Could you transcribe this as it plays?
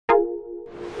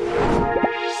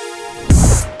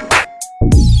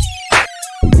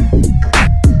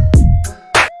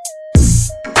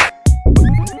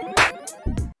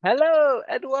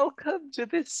and welcome to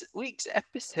this week's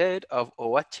episode of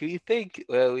What Do You Think,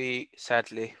 where we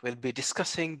sadly will be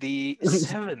discussing the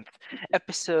seventh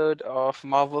episode of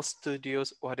Marvel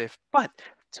Studios What If. But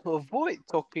to avoid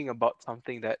talking about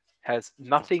something that has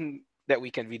nothing that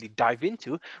we can really dive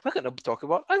into, we're going to talk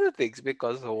about other things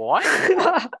because why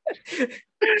not?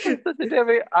 So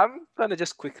today I'm gonna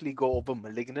just quickly go over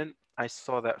 *Malignant*. I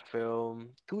saw that film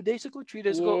 2 days ago, 3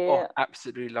 days ago. Oh, Yeah.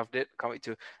 absolutely loved it. Can't wait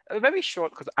to. Very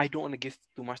short because I don't want to give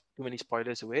too many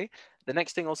spoilers away. The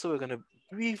next thing also we're gonna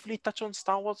briefly touch on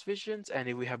Star Wars Visions, and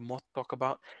if we have more to talk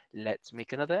about, let's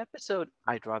make another episode.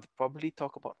 I'd rather probably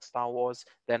talk about Star Wars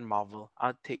than Marvel.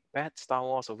 I'd take bad Star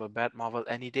Wars over bad Marvel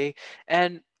any day.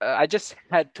 And I just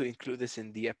had to include this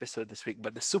in the episode this week,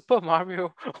 but the Super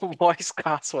Mario voice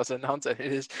cast was announced, and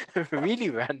it is really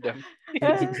random.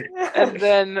 And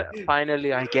then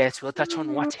finally, I guess we'll touch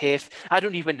on what if. I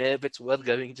don't even know if it's worth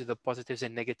going into the positives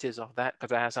and negatives of that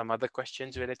because I have some other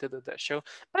questions related to that show,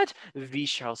 but we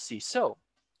shall see. So,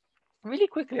 really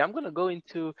quickly, I'm going to go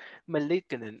into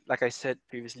 *Malignant*. Like I said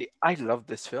previously, I love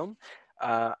this film.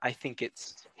 I think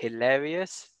it's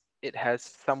hilarious. It has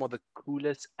some of the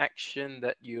coolest action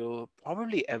that you'll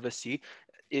probably ever see.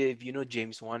 If you know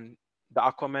James Wan, the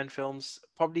Aquaman films,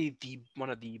 probably the one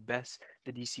of the best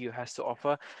the DCU has to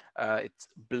offer. It's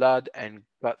blood and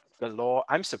guts galore.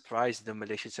 I'm surprised the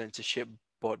Malaysian censorship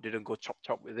board didn't go chop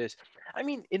chop with this. I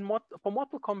mean, for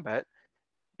Mortal Kombat,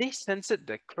 they censored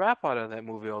the crap out of that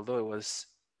movie, although it was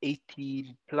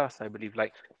 18 plus, I believe.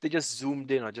 Like they just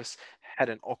zoomed in or just had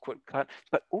an awkward cut.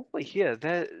 But over here,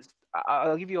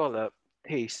 I'll give you all a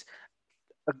taste.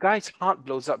 A guy's heart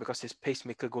blows up because his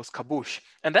pacemaker goes kaboosh.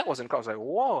 And that wasn't, I was like,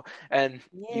 whoa. And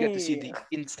you get to see the Yeah.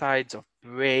 insides of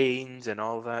brains and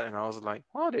all that. And I was like,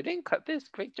 wow, they didn't cut this.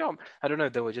 Great job. I don't know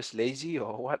if they were just lazy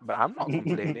or what, but I'm not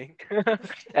complaining.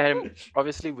 And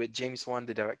obviously, with James Wan,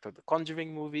 the director of the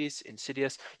Conjuring movies,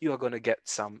 Insidious, you are going to get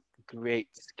some great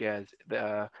scares.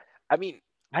 I mean,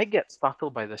 I get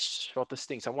startled by the shortest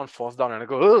thing. Someone falls down and I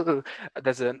go, oh,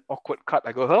 there's an awkward cut.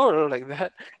 I go, oh, like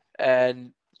that.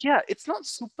 And yeah, it's not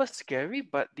super scary,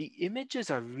 but the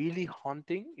images are really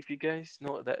haunting. If you guys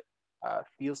know what that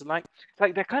feels like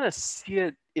they're kind of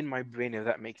seared in my brain, if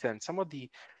that makes sense. Some of the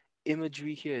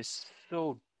imagery here is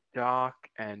so dark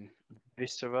and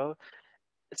visceral.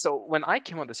 So when I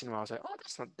came out the cinema, I was like, "Oh,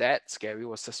 that's not that scary. It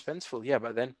was suspenseful, yeah."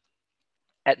 But then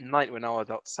at night when I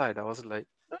was outside, I was like,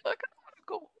 "I don't want to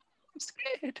go. I'm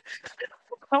scared."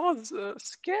 I was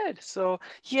scared. So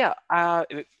yeah,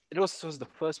 it was the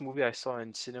first movie I saw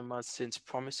in cinemas since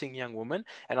 *Promising Young Woman*,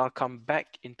 and I'll come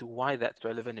back into why that's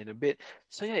relevant in a bit.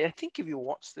 So yeah, I think if you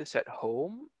watch this at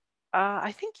home,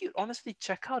 I think you'd honestly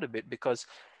check out a bit because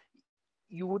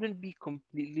you wouldn't be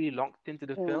completely locked into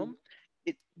the Mm. film.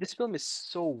 This film is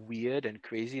so weird and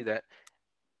crazy that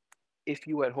if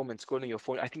you were at home and scrolling your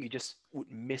phone, I think you just would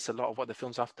miss a lot of what the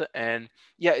film's after. And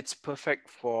yeah, it's perfect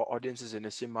for audiences in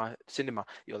a cinema.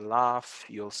 You'll laugh,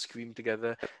 you'll scream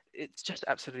together. It's just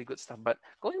absolutely good stuff. But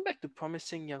going back to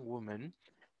 *Promising Young Woman*,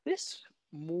 this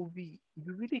movie,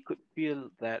 you really could feel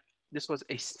that this was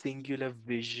a singular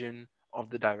vision of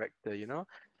the director, you know?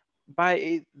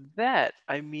 By that,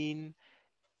 I mean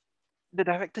the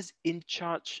director's in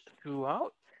charge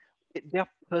throughout. Their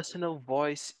personal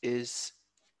voice is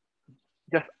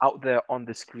just out there on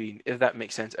the screen, if that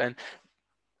makes sense. And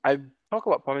I talk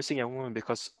about *Promising Young Woman*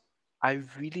 because I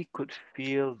really could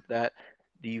feel that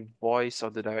the voice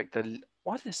of the director.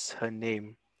 What is her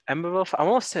name? Emerald. I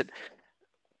almost said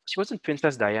she wasn't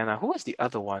Princess Diana. Who was the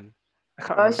other one? I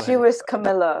can't remember her She name. was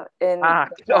Camilla in Ah,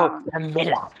 the oh, town.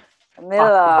 Camilla. Fuck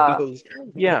Camilla, those.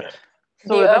 Yeah. the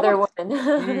So that other was.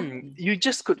 one. You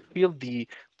just could feel the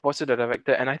voice of the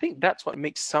director, and I think that's what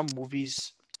makes some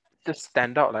movies just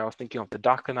stand out. Like I was thinking of The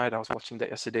Darker Knight. I was watching that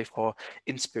yesterday for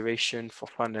inspiration, for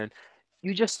fun, and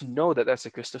you just know that that's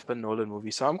a Christopher Nolan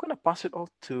movie. So I'm gonna pass it all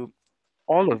to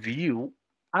all of you.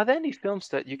 Are there any films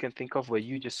that you can think of where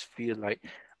you just feel like,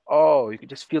 oh, you can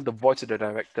just feel the voice of the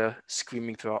director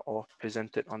screaming throughout or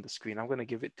presented on the screen? I'm gonna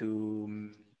give it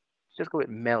to just go with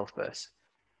Mel first.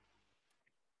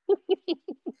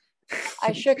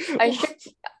 I shook, I shook,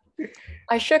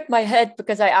 I shook my head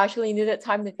because I actually needed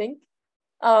time to think.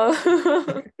 Uh,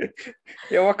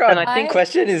 Yeah, what And kind I of think I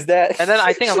question is that? And then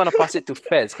I think I'm gonna pass it to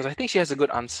Fez because I think she has a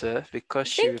good answer because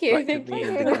she thank you, replied to thank me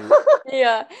in the you. group.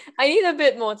 Yeah, I need a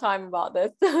bit more time about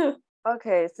this.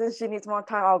 Okay, since she needs more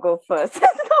time, I'll go first. At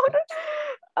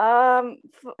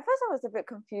first I was a bit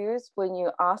confused when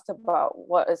you asked about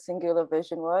what a singular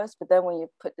vision was, but then when you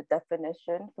put the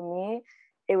definition, for me,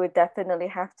 it would definitely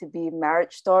have to be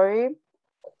Marriage Story.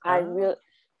 I Ah, real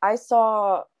I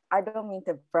saw I don't mean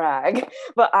to brag,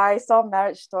 but I saw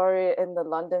Marriage Story in the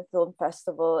London Film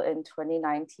Festival in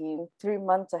 2019, 3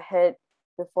 months ahead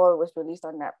before it was released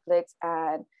on Netflix.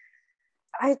 And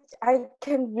I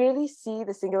can really see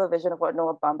the singular vision of what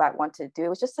Noah Baumbach wanted to do. It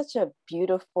was just such a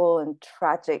beautiful and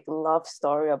tragic love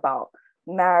story about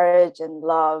marriage and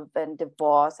love and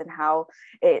divorce and how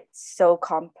it's so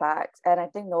complex. And I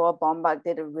think Noah Baumbach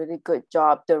did a really good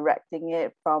job directing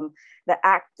it, from the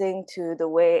acting to the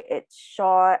way it's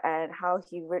shot and how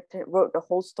he wrote the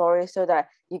whole story so that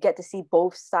you get to see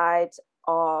both sides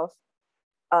of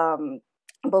Adam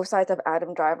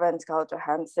Driver and Scarlett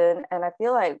Johansson. And I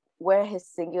feel like where his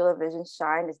singular vision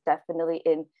shine is definitely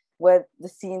in where the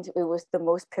scenes it was the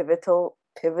most pivotal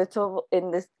in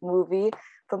this movie.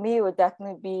 For me, it would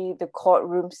definitely be the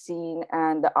courtroom scene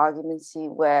and the argument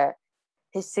scene where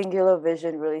his singular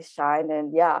vision really shined.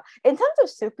 And yeah, in terms of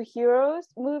superheroes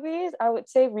movies, I would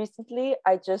say recently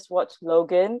I just watched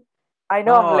Logan. I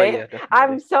know I'm late. Yeah,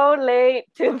 I'm so late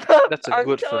to the. That's a I'm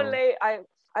good so film. late.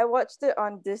 I watched it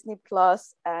on Disney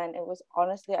Plus, and it was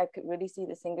honestly I could really see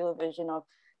the singular vision of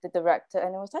the director,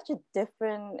 and it was such a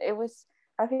different. It was.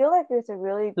 I feel like it was a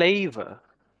really Flavor.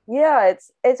 yeah.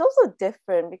 It's also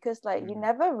different because like you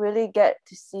never really get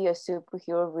to see a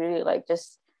superhero really like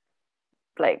just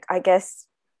like I guess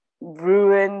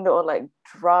ruined or like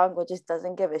drunk or just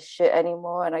doesn't give a shit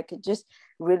anymore, and I could just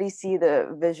really see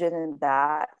the vision in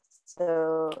that.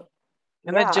 So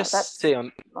Can I yeah, just that's say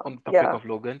on the topic of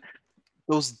Logan,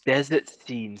 those desert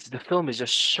scenes, the film is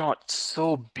just shot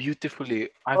so beautifully.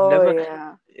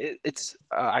 It's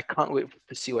I can't wait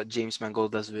to see what James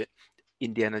Mangold does with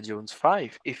Indiana Jones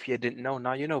 5. If you didn't know,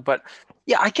 now you know. But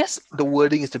yeah, I guess the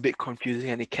wording is a bit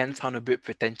confusing and it can sound a bit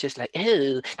pretentious, like,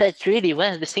 oh, that's really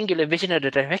well the singular vision of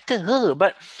the director. Oh.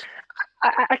 But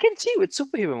I can see with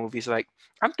superhero movies, like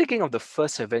I'm thinking of the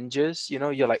first Avengers,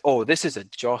 you're like, oh, this is a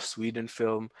Joss Whedon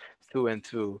film through and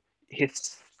through.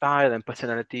 His style and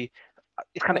personality,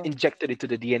 it's kind of injected into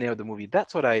the DNA of the movie.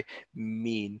 That's what I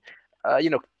mean.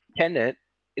 Tenet,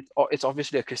 it's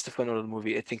obviously a Christopher Nolan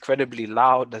movie. It's incredibly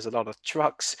loud. There's a lot of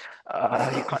trucks.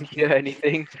 You can't hear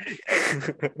anything.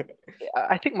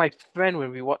 I think my friend,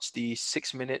 when we watched the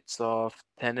 6 minutes of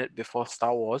Tenet before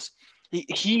Star Wars,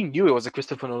 he knew it was a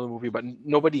Christopher Nolan movie, but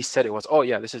nobody said it was. Oh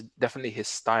yeah, this is definitely his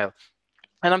style.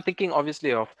 And I'm thinking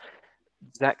obviously of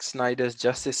Zack Snyder's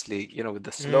Justice League, with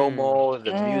the slow-mo,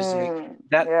 the music,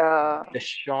 the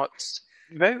shots,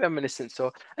 very reminiscent.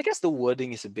 So I guess the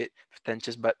wording is a bit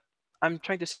pretentious, but I'm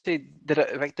trying to say the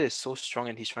director is so strong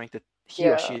and he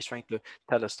or she is trying to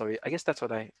tell a story. I guess that's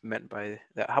what I meant by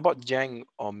that. How about Jang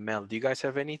or Mel? Do you guys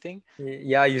have anything?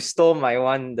 Yeah, you stole my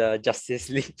one, the Justice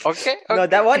League. Okay. No,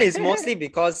 that one is mostly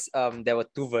because there were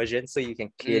two versions, so you can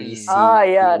clearly see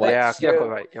yeah, what you're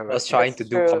right. was trying to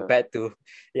do compared to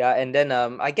and then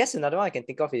I guess another one I can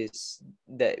think of is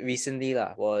that recently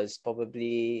was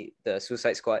probably the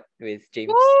Suicide Squad with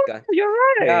James Gunn. You're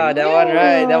right. Yeah, that one,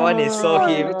 right? That one is so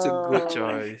him. It's a good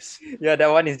choice. Yeah, that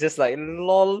one is just like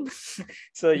lol.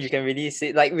 So you can really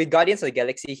see, like with Guardians of the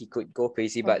Galaxy, he could go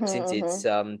crazy, but since it's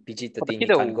PG-13, he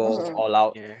can't go all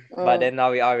out. Yeah. But then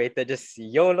now we are rated just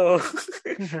YOLO.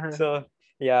 So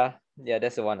yeah,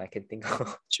 that's the one I can think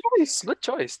of. Good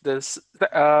choice.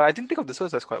 I didn't think of the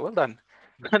source. That's quite well done.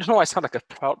 I don't know. I sound like a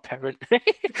proud parent.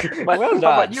 But well done.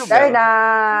 How about you, Very Mel?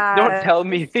 nice. Don't tell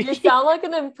me. You sound like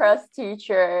an impressed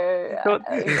teacher.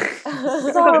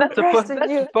 That's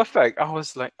perfect. I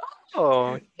was like,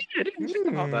 oh, I didn't think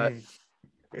about that.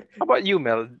 How about you,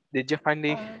 Mel? Did you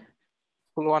finally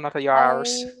pull one out of your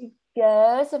arse?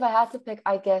 Yes, if I had to pick,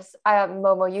 I guess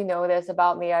Momo, you know this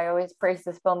about me. I always praise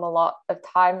this film a lot of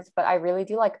times, but I really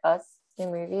do like Us, the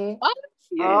movie.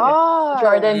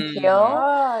 Jordan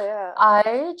Peele.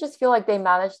 I just feel like they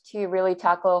managed to really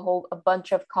tackle a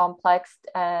bunch of complex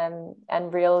and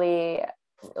really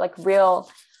like real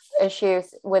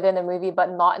issues within the movie,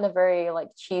 but not in a very like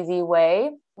cheesy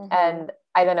way. And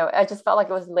I don't know, I just felt like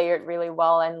it was layered really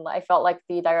well, and I felt like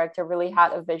the director really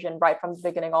had a vision right from the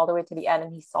beginning all the way to the end,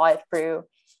 and he saw it through.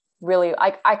 Really,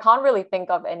 I can't really think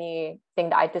of anything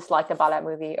that I disliked about that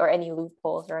movie or any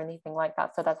loopholes or anything like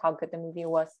that. So that's how good the movie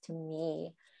was to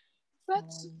me.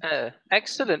 That's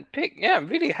excellent pick. Yeah, I'm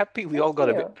really happy we all got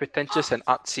a bit pretentious and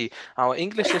artsy. Our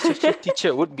English literature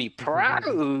teacher would be proud.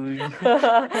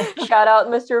 Shout out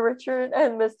Mr. Richard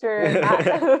and Mr.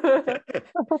 Matt.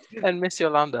 And Miss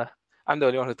Yolanda. I'm the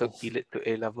only one who took P-Lit to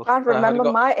A level. Can't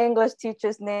remember my English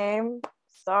teacher's name.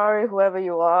 Sorry, whoever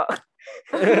you are.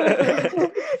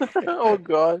 Oh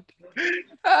God.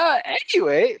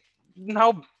 Anyway,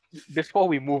 now before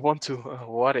we move on to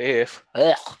what if,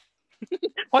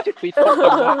 What if we talk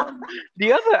about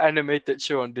the other animated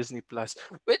show on Disney Plus,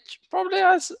 which probably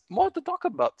has more to talk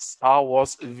about? Star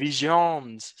Wars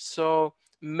Visions. So,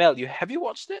 Mel, have you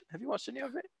watched it? Have you watched any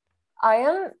of it? I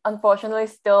am unfortunately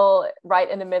still right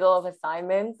in the middle of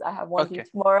assignments. I have one Okay.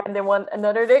 tomorrow and then one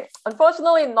another day.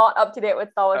 Unfortunately, not up to date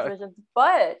with Star Wars Visions,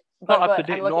 but Not up to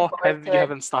date, I'm looking nor forward to you it.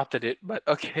 haven't started it, but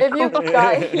okay. If you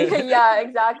guys, yeah,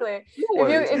 exactly. No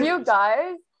worries, If no you worries.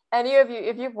 guys, any of you,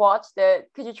 if you've watched it,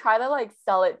 could you try to like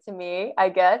sell it to me, I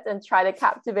guess, and try to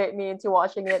captivate me into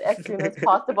watching it as soon as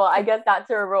possible? I guess that's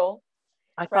your role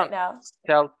I right can't now.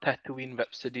 sell Tatooine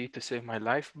Rhapsody to save my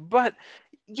life, but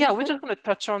yeah, we're just gonna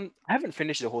touch on. I haven't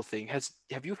finished the whole thing.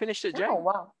 Have you finished it, Oh Jang?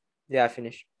 wow. Yeah, I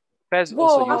finished. Fez,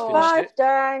 also you Whoa. finished Five, it.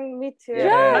 Jang, me too.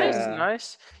 Nice, Yeah.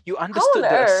 nice. You How on understood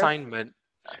the earth? assignment.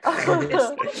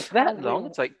 It's that long. Hungry.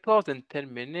 It's like 12 and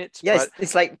 10 minutes, Yeah, but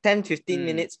it's like 10, 15 Mm.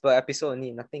 minutes per episode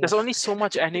only, nothing. there's only so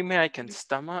much anime I can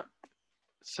stomach.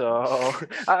 So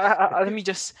let me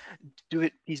just do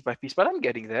it piece by piece, but I'm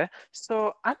getting there.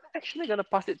 So I'm actually gonna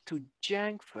pass it to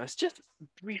Jang first. Just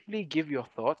briefly give your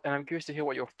thought, and I'm curious to hear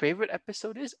what your favorite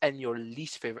episode is and your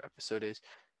least favorite episode is.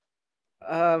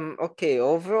 Okay,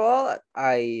 overall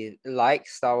I like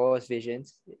Star Wars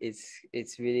Visions.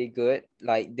 It's really good.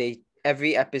 Like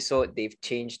every episode they've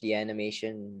changed the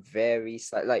animation very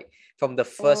slight. Like from the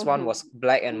first one was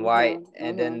black and white,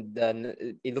 and then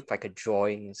it looked like a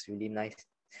drawing. It's really nice.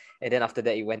 And then after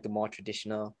that it went to more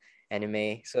traditional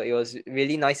anime. So it was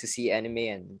really nice to see anime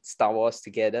and Star Wars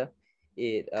together.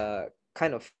 It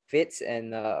kind of fits,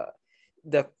 and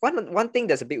the one thing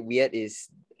that's a bit weird is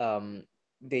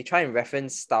they try and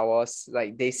reference Star Wars.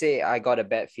 Like they say, I got a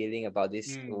bad feeling about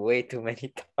this way too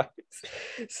many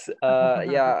times.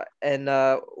 Yeah, and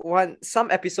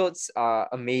some episodes are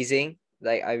amazing.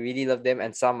 Like I really love them,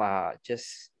 and some are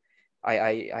just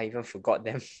I even forgot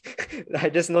them. I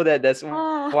just know that there's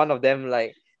one of them.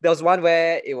 Like there was one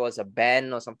where it was a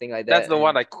band or something like that. That's the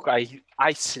one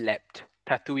I slept.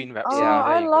 Tatooine Rhapsody. Oh, Yeah.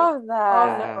 I love that.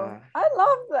 Oh no. I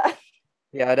love that.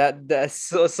 Yeah, that's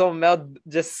so Mel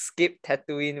just skip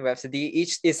Tatooine Rhapsody.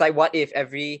 Each it's like what if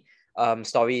every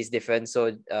story is different.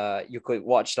 So you could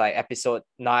watch like episode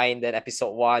 9, then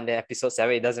episode 1, then episode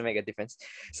 7. It doesn't make a difference.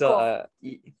 So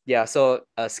Cool. yeah, so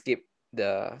skip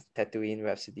the Tatooine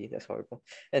Rhapsody. That's horrible.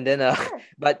 And then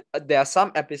but there are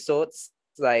some episodes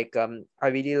like I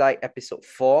really like episode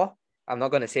 4. I'm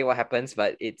not gonna say what happens,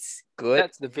 but it's good.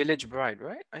 That's the Village Bride,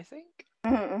 right? I think.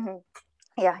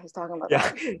 Yeah, he's talking about Yeah.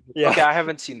 that. Yeah. Okay, I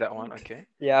haven't seen that one. Okay.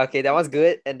 Yeah, okay, that one's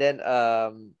good. And then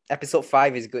episode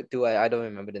 5 is good too. I don't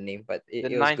remember the name, but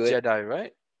it was Ninth good. Jedi,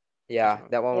 right? Yeah,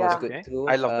 that one was Yeah. good Okay. too.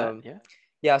 I love that. Yeah.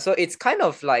 Yeah, so it's kind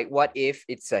of like what if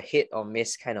it's a hit or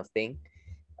miss kind of thing.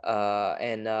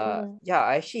 Yeah,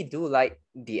 I actually do like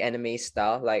the anime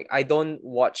style. Like I don't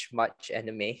watch much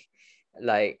anime.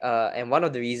 Like and one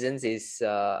of the reasons is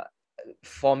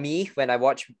for me when I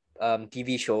watch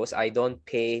TV shows, I don't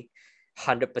pay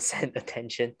 100%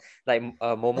 attention. Like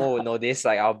Momo will know this.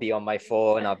 Like I'll be on my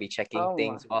phone, I'll be checking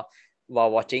things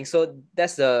while watching. So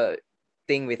that's the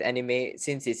thing with anime.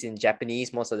 Since it's in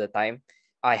Japanese most of the time,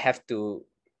 I have to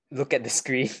look at the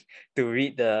screen to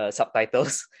read the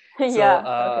subtitles.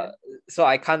 So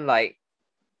I can't like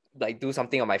do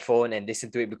something on my phone and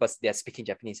listen to it because they're speaking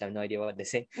Japanese. I have no idea what they're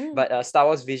saying. But Star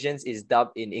Wars Visions is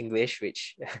dubbed in English,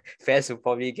 which fans will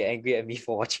probably get angry at me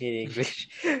for watching it in English.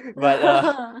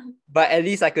 But at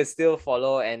least I could still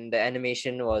follow, and the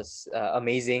animation was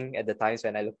amazing at the times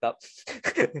when I looked up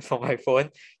for my phone.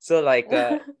 So like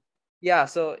yeah,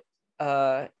 so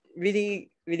really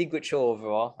really good show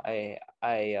overall. I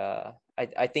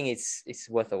think it's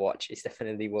worth a watch. It's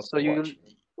definitely worth a watch.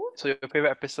 So your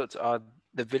favorite episodes are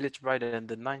The Village Bride and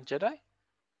The Ninth Jedi?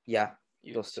 Yeah,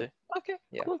 those two. Okay,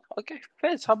 yeah. Cool. Okay,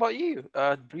 Fez, how about you?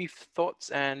 Brief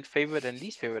thoughts and favorite and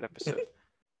least favorite episode.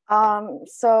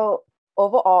 So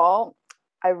overall,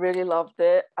 I really loved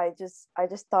it. I just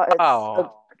thought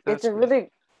it's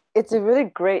a really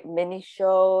great mini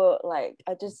show. Like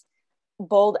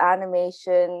bold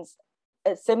animations.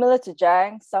 It's similar to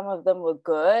Jang. Some of them were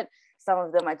good. Some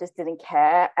of them I just didn't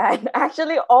care. And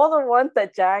actually all the ones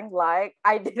that Jang liked,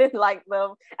 I didn't like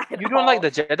them at You don't like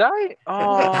the Jedi?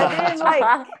 Oh.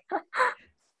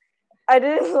 I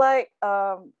didn't like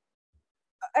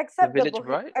except the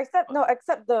Bride? except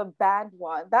the band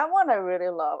one. That one I really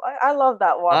love. I love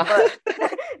that one. But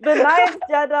the Ninth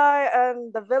Jedi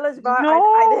and the Village Bride,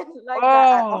 I didn't like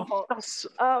that at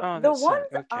all. The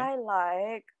ones I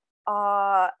like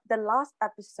the last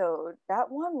episode, that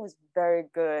one was very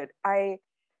good. I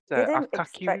didn't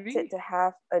expect it to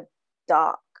have a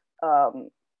dark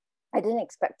I didn't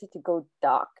expect it to go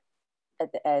dark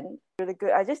at the end. Really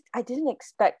good. I didn't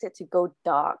expect it to go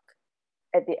dark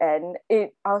at the end.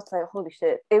 I was like, holy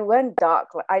shit, it went dark.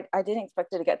 Like I didn't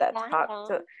expect it to get that dark.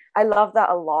 So I love that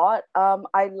a lot.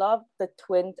 I love the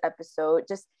twins episode.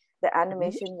 Just the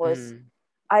animation was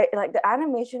the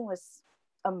animation was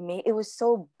amazing. It was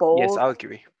so bold. Yes, I'll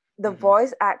agree. The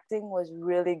voice acting was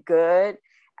really good.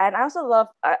 And I also love,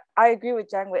 I agree with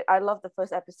Jang. I love the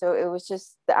first episode. It was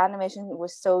just, the animation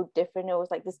was so different. It was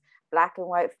like this black and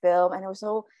white film, and it was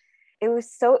so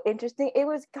interesting. It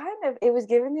was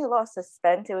giving me a lot of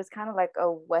suspense. It was kind of like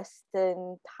a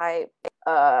Western type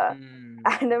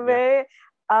anime.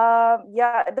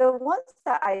 Yeah, the ones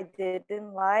that I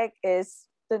didn't like is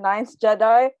The Ninth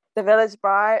Jedi, The Village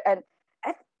Bride, and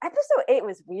episode 8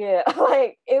 was weird.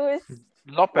 Like, it was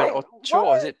Lop and Ocho,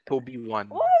 or is it Toby 1?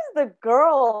 What was the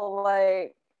girl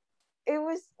like? There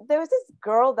was this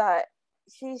girl that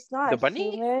she's not the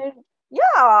bunny? human. Yeah,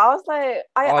 I was like,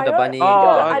 the bunny.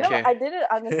 I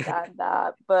didn't understand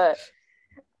that, but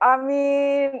I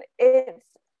mean,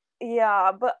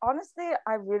 but honestly,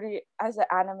 as an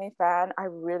anime fan, I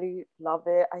really love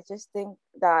it. I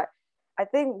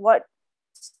think what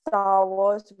Star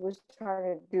Wars was trying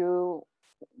to do,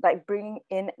 like bringing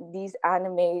in these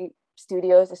anime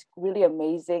studios, is really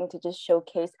amazing, to just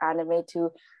showcase anime to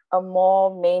a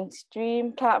more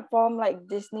mainstream platform like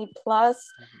Disney Plus.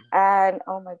 And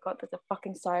oh my god, there's a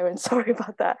fucking siren. Sorry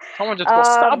about that. Someone just got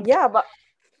stabbed. Yeah, but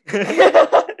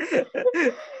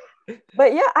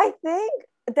but yeah, I think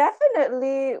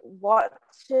definitely watch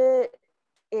it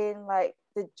in like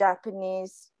the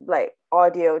Japanese like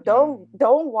audio. Don't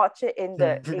watch it in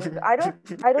the I don't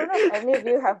know if any of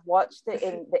you have watched it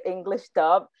in the English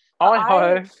dub.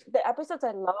 The episodes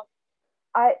I love.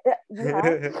 You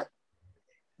have?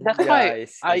 That's why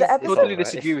I totally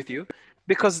disagree with you,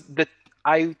 because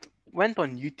I went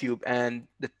on YouTube and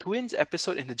the twins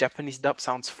episode in the Japanese dub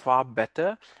sounds far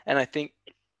better, and I think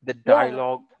the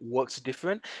dialogue works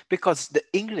different, because the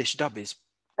English dub is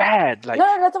bad. Like,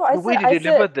 no, that's what the way they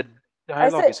deliver the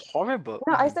dialogue is horrible.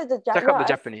 No, I said the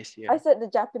Japanese. Yeah, I said the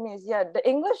Japanese. Yeah, the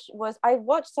English was, I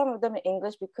watched some of them in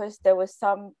English because there was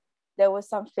some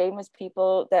famous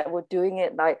people that were doing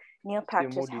it, like Neil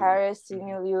Patrick Harris,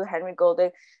 Simu Liu, Henry Golding.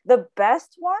 The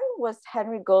best one was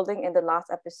Henry Golding in the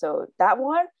last episode. That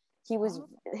one,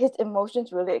 his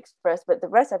emotions really expressed, but the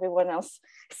rest, everyone else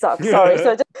sucks. Sorry.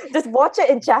 So just watch it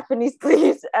in Japanese,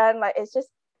 please. And like, it's just,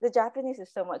 the Japanese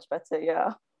is so much better.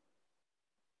 Yeah.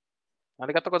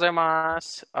 Arigatou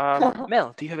gozaimasu.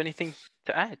 Mel, do you have anything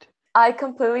to add? I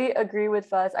completely agree with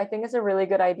Fuzz. I think it's a really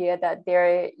good idea that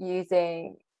they're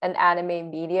using an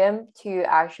anime medium to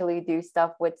actually do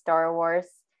stuff with Star Wars,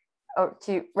 or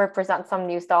to represent some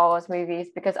new Star Wars movies.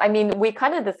 Because I mean, we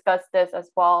kind of discussed this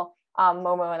as well,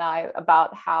 Momo and I,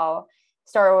 about how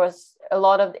Star Wars, a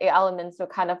lot of the elements were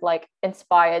kind of like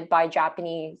inspired by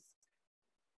Japanese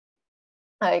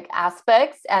like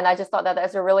aspects, and I just thought that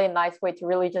that's a really nice way to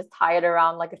really just tie it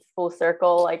around like a full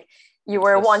circle. Like, you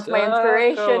were once my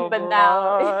inspiration, but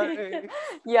now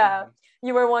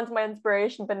you were once my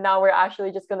inspiration, but now we're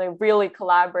actually just going to really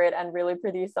collaborate and really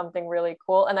produce something really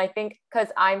cool. And I think because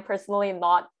I'm personally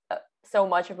not so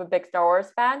much of a big Star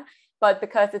Wars fan, but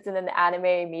because it's in an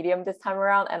anime medium this time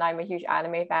around, and I'm a huge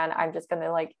anime fan, I'm just going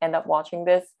to like end up watching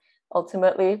this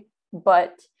ultimately.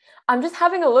 But I'm just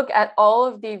having a look at all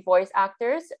of the voice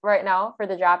actors right now for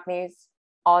the Japanese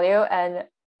audio, and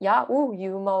yeah,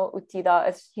 Yumo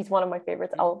Uchida, he's one of my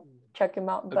favorites. I'll check him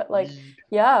out. But like,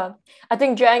 yeah, I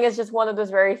think Jang is just one of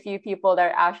those very few people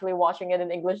that are actually watching it in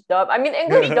English dub. I mean,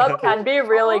 English dub can be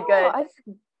really good.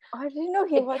 I didn't know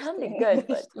it can be good,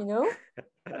 but you know,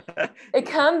 it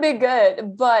can be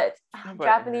good. But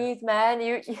Japanese, man,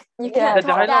 you can't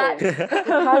top that.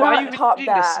 Why are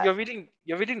you reading this?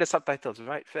 You're reading the subtitles,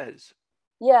 right, Fez?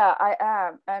 Yeah, I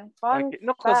am. And fun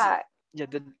fact. Yeah,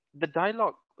 the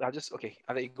dialogue. I'll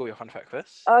let you go your fun fact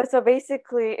first. So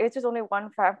basically, it's just only one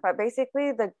fun fact.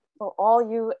 Basically, for all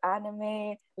you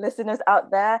anime listeners out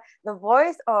there, the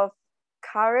voice of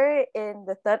Kare in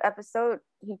the third episode,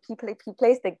 he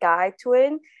plays the guy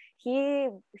twin. He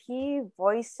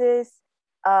voices.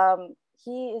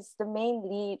 He is the main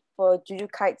lead for Jujutsu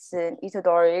Kaisen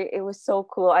Itadori. It was so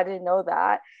cool. I didn't know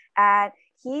that. And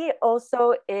he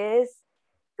also is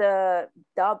the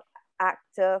dub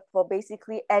actor for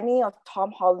basically any of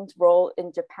Tom Holland's role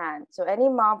in Japan. So any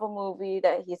Marvel movie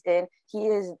that he's in, he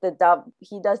does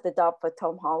the dub for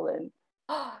Tom Holland.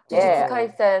 Jujutsu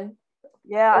Kaisen.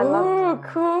 Yeah, I love him.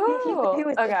 Cool.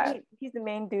 He's the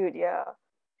main dude, yeah.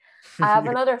 I have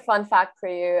another fun fact for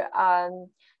you.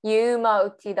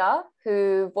 Yuma Uchida,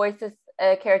 who voices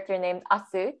a character named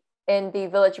Asu in the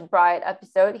Village Bride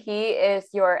episode. He is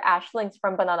your Ashlings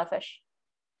from Banana Fish.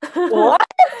 What?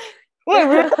 Wait,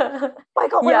 really? Oh my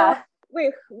God, Yeah.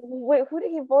 Wait, who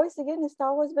did he voice again in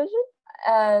Star Wars Vision?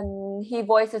 He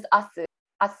voices Asu.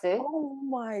 Oh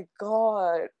my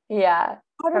God. Yeah,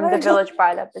 How did from I the just- Village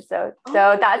Bride episode. Oh So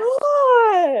my that's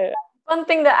God. one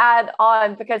thing to add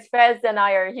on, because Fez and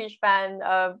I are a huge fan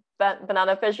of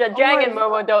Banana Fish. But Jang my and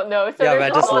Momo don't know, so Yeah,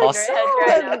 there's we're a just lot in lost. your heads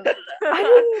right now. I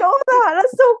didn't know that.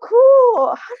 That's so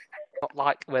cool. Not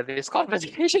like where this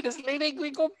conversation is leading.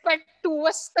 We go back to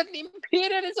Western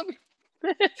imperialism.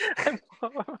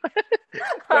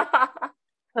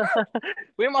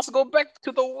 We must go back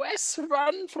to the West,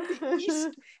 run from the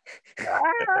East.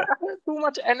 Too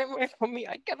much anime for me.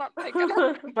 I cannot.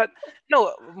 But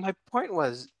no, my point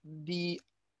was the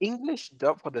English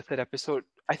dub for the third episode.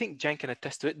 I think Jen can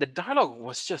attest to it. The dialogue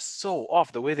was just so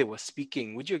off the way they were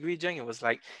speaking. Would you agree, Jen? It was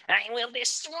like, "I will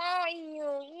destroy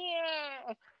you.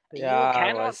 Yeah. Yeah, You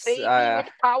cannot save me with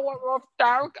power of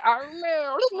dark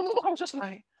armor." I was just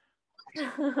like,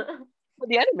 but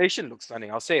the animation looks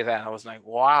stunning. I'll say that. I was like,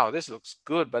 wow, this looks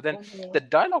good. But then the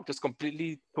dialogue just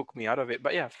completely took me out of it.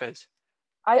 But yeah, Fez.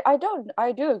 I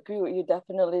do agree with you.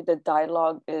 Definitely, the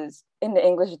dialogue is in the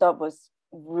English dub was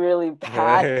really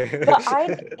bad.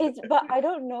 but I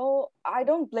don't know. I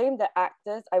don't blame the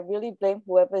actors. I really blame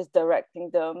whoever is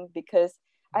directing them, because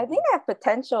I think they have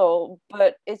potential,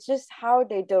 but it's just how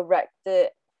they direct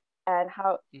it, and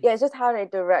it's just how they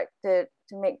direct it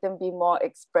to make them be more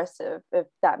expressive, if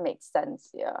that makes sense.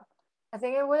 Yeah. I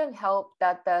think it wouldn't help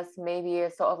that there's maybe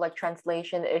a sort of like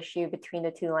translation issue between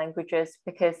the two languages,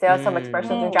 because there are some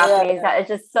expressions in Japanese that is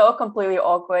just so completely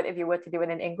awkward if you were to do it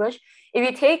in English. If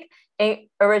you take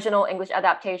original English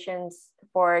adaptations,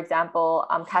 for example,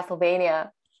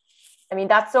 Castlevania, I mean,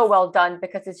 that's so well done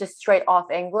because it's just straight off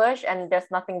English and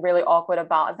there's nothing really awkward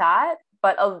about that.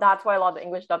 But that's why a lot of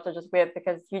English dubs are just weird,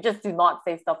 because you just do not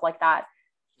say stuff like that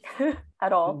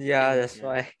at all. Yeah, that's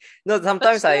why. No,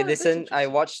 sometimes I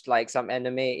watch like some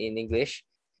anime in English,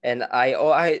 and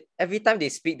I every time they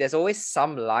speak, there's always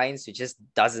some lines which just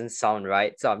doesn't sound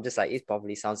right. So I'm just like, it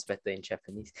probably sounds better in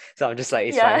Japanese. So I'm just like,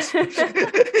 it's fine.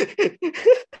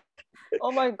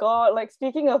 Oh my God, like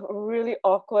speaking of really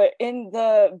awkward, in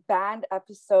the band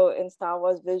episode in Star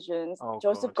Wars Visions,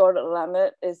 Joseph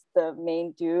Gordon-Levitt is the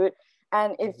main dude.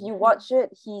 And if you watch it,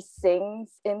 he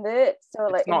sings in it. So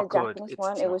like in the Japanese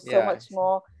one, it was so much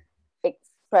more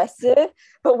expressive.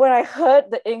 But when I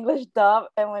heard the English dub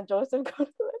and when Joseph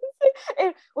Gordon-Levitt,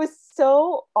 it was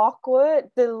so awkward.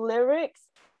 The lyrics,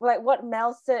 like what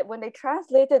Mel said, when they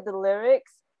translated the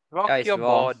lyrics, rock your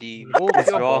body, move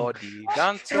your body,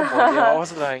 dance your body. I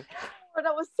was like, oh,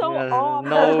 that was so odd.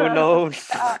 No.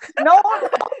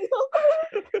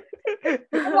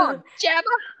 Come on,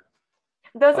 Jabba.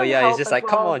 It's just like,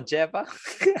 come on, Jabba.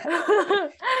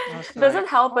 Doesn't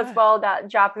help as well that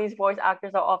Japanese voice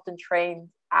actors are often trained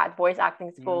at voice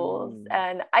acting schools.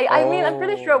 And I mean, I'm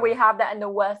pretty sure we have that in the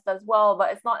West as well,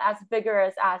 but it's not as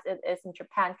vigorous as it is in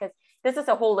Japan, because this is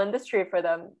a whole industry for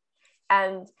them.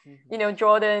 And you know,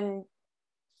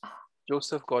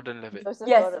 Joseph Gordon-Levitt.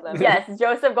 Yes,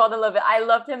 Joseph Gordon-Levitt. I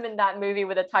loved him in that movie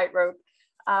with a tightrope.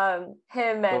 Him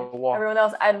and everyone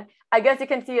else. And I guess you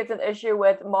can see it's an issue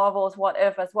with Marvel's What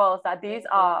If as well, is that these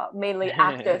are mainly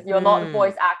actors. You're not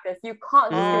voice actors. You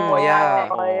can't just do voice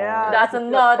acting. That's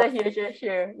another huge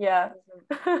issue. Yeah.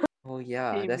 Oh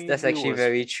yeah, that's actually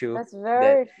very true. That's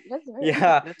very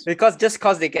because just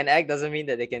because they can act doesn't mean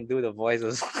that they can do the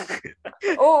voices.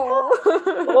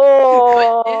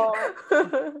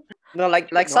 No,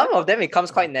 like some of them it comes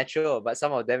quite natural, but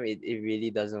some of them it really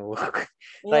doesn't work.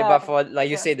 But for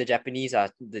you say, the Japanese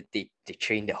are they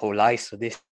train their whole lives for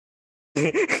this.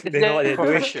 They know what they're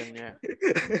doing.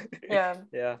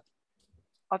 Yeah.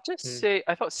 I'll just say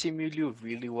I thought Simu Liu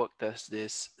really worked as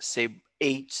this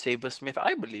Sabersmith.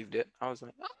 I believed it. I was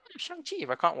like, Shang-Chi, if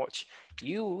I can't watch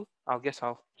you, I guess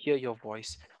I'll hear your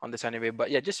voice on this anime.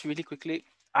 But yeah, just really quickly,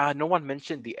 no one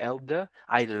mentioned The Elder.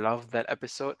 I love that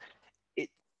episode.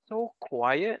 It's so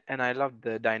quiet, and I love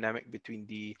the dynamic between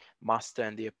the master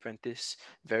and the apprentice.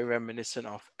 Very reminiscent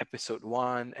of episode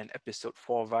 1 and episode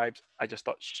 4 vibes. I just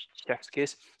thought chef's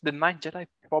kiss. The Ninth Jedi,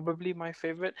 probably my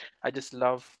favorite. I just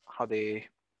love how they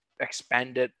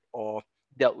expanded or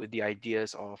dealt with the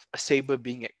ideas of a saber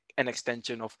being an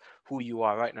extension of who you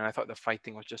are, right? And I thought the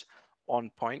fighting was just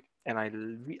on point, and I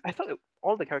thought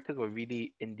all the characters were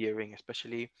really endearing,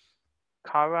 especially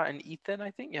Kara and Ethan.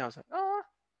 I think, I was like,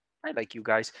 I like you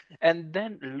guys. And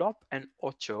then Lop and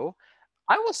Ocho,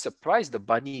 I was surprised the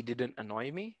bunny didn't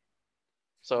annoy me.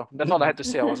 So that's all I had to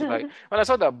say. I was like, when I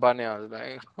saw that bunny, I was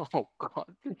like, oh God,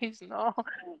 please no.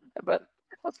 But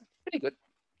was pretty good.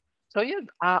 So yeah,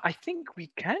 I think we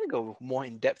can go more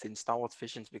in depth in Star Wars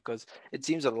Visions because it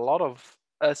seems a lot of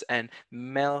us and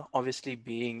Mel obviously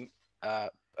being a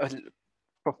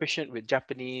proficient with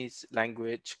Japanese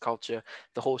language, culture,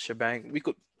 the whole shebang, we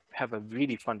could have a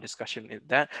really fun discussion in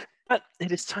that. But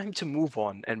it is time to move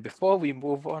on. And before we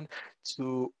move on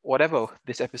to whatever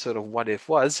this episode of What If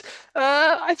was,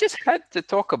 I just had to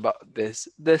talk about this.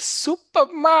 The Super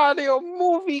Mario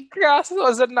movie cast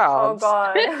was Oh announced.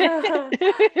 God.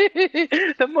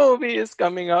 The movie is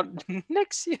coming out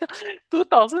next year,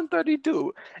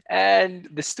 2032. And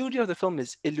the studio of the film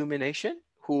is Illumination,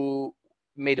 who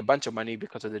made a bunch of money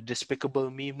because of the Despicable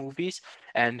Me movies.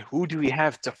 And who do we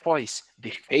have to voice the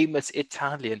famous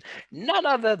Italian? None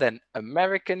other than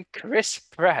American Chris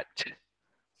Pratt.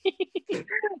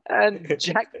 And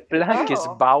Jack Black is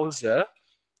Oh. Bowser.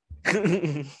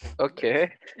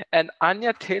 Okay. And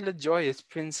Anya Taylor-Joy is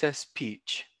Princess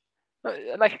Peach.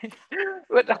 Like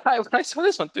when I saw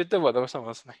this on Twitter, I was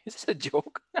like, "Is this a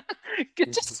joke?"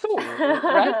 It's just so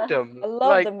random. I love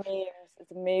Like the memes.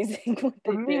 It's amazing what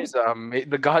the they memes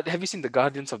did. are Have you seen the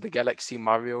Guardians of the Galaxy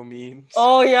Mario memes?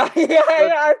 Oh yeah,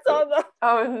 I saw that.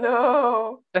 Oh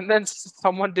no. And then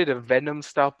someone did a Venom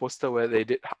style poster where they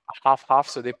did half.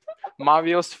 So they put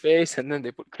Mario's face and then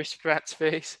they put Chris Pratt's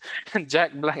face and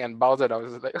Jack Black and Bowser. And I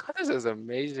was like, oh, this is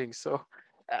amazing. So,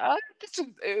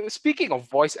 speaking of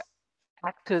voice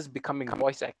actors becoming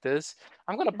voice actors,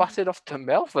 I'm gonna pass it off to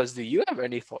Mel first. Do you have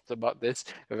any thoughts about this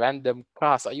random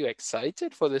cast? Are you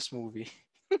excited for this movie?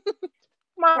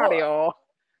 Mario.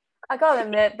 I gotta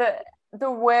admit that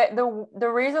the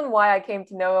reason why I came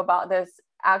to know about this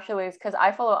actually is because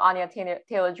I follow Anya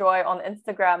Taylor-Joy on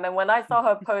Instagram, and when I saw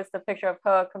her post a picture of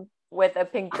her with a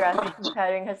pink dress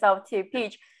comparing herself to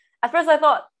Peach, at first I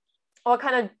thought, what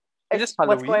kind of Is this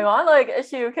what's going Halloween? on? Like, is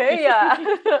she okay? Yeah.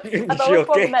 I thought She it was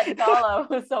okay? from Met Gala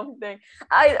or something.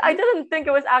 I didn't think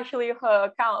it was actually her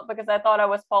account because I thought I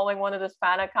was following one of those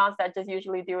fan accounts that just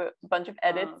usually do a bunch of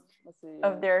edits Let's see,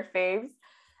 of their faves.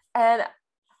 And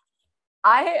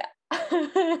I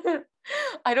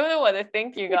I don't know what to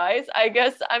think, you guys. I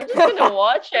guess I'm just gonna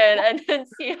watch it and then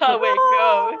see how it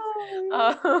goes.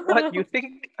 What you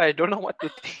think? I don't know what to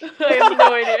think. I have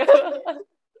no idea.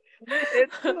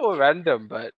 It's so random,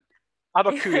 but out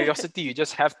of curiosity, you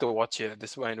just have to watch it at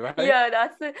this point, right? Yeah,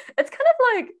 that's it. It's kind of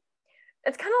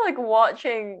like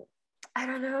watching, I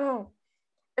don't know.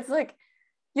 It's like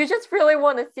you just really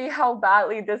want to see how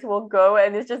badly this will go,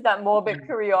 and it's just that morbid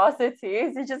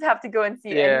curiosity. So you just have to go and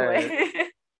see Yeah. anyway.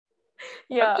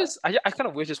 Yeah, I kind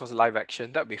of wish this was live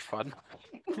action. That'd be fun.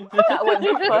 that would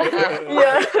be fun.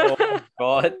 Yeah. Oh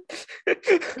God.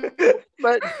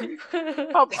 But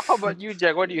how about you,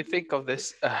 Jack? What do you think of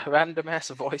this random ass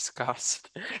voice cast?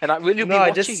 And will you be No, I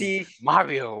watching just see.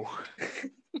 Mario?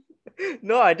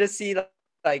 No, I just see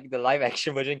like the live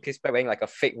action version, Chris Pratt wearing like a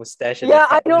fake mustache. And Yeah,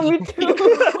 a I know, cap. me too.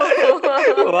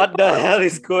 What the hell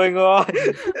is going on?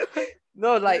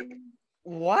 No, like,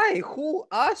 why? Who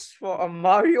asked for a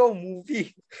Mario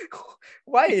movie?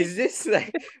 Why is this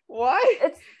like? Why?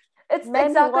 It's Men who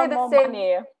exactly want the more same.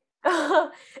 money.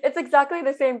 It's exactly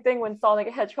the same thing when Sonic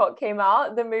the Hedgehog came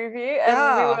out, the movie, and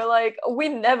we Yeah. were like, we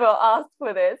never asked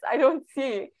for this. I don't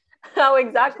see how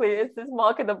exactly is this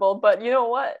marketable, but you know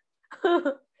what?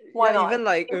 Why Yeah, not? even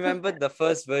like remember the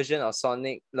first version of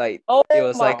Sonic, like Oh it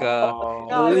was my like a Oh.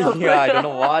 God. yeah, I don't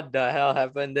know what the hell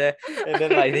happened there. And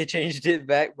then like they changed it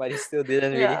back, but it still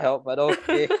didn't really Yeah. help. But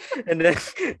okay. And then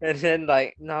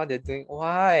like now they're doing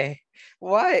why?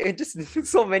 Why? It just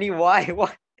so many why?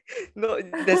 Why? No,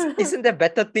 isn't there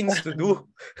better things to do?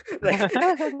 Like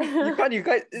you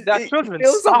guys There are children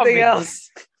feel something starving. else.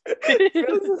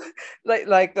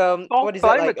 like Solve what is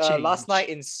that like climate last night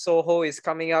change. in Soho is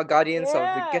coming out, Guardians of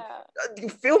the Yeah. you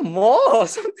feel more or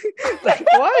something. Like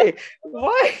why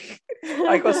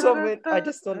I got so many. I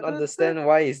just don't understand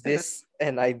why is this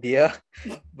an idea.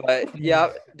 But yeah,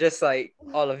 just like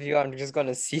all of you, I'm just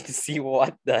gonna see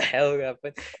what the hell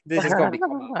happened. This is gonna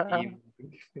become a meme.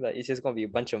 Like it's just gonna be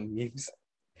a bunch of memes.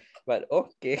 But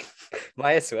okay,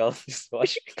 might as well just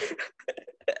watch.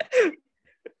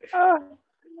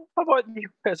 How about you,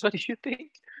 Chris? What do you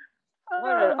think?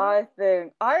 What did I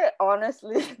think? I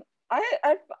honestly,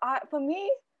 for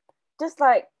me, just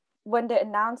like when they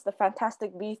announced the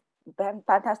Fantastic Beasts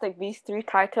 3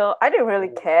 title, I didn't really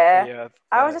care. Yeah,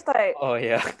 I was just like, Oh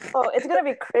yeah. oh, it's gonna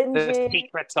be the cringy.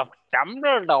 secrets of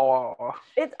Dumbledore.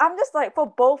 I'm just like, for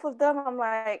both of them, I'm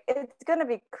like, it's gonna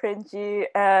be cringy,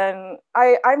 and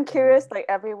I'm curious, like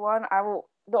everyone.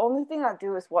 The only thing I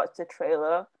do is watch the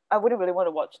trailer. I wouldn't really want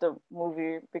to watch the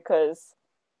movie because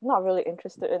not really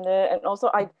interested in it. And also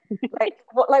I like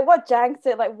what Jang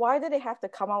said, like why did they have to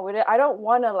come out with it? I don't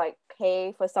want to like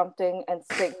pay for something and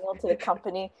signal to the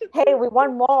company, hey, we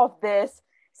want more of this.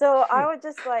 So I would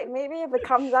just like, maybe if it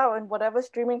comes out in whatever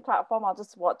streaming platform, I'll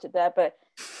just watch it there. But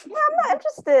yeah, I'm not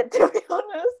interested, to be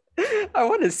honest. I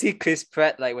want to see Chris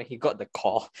Pratt like when he got the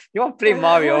call. You want to play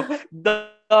Mario? The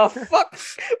fuck?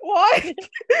 Why?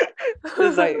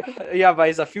 It's like, yeah, but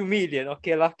it's a few million.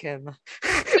 Okay lah, can lah.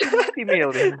 20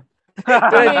 million.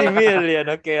 20 million.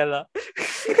 Okay lah.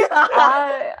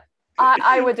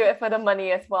 I would do it for the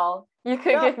money as well. You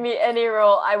could give me any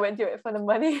role, I would do it for the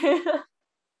money.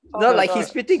 No, like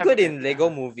he's pretty good in Lego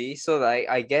Movie, so like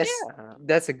I guess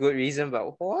that's a good reason.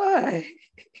 But why?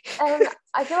 And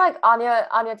I feel like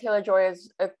Anya Taylor-Joy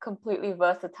is a completely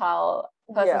versatile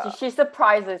person. Yeah. She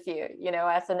surprises you,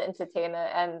 as an entertainer,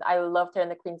 and I loved her in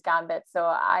The Queen's Gambit. So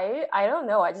I don't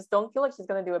know. I just don't feel like she's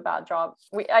gonna do a bad job.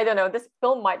 I don't know. This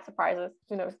film might surprise us.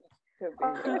 Who knows?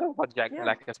 What Jack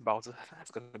Black as Bowser?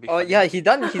 That's gonna be. Oh funny. yeah, he's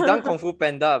done Kung Fu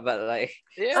Panda, but like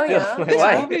Oh yeah.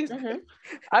 why?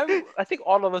 I think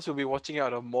all of us will be watching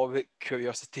out of morbid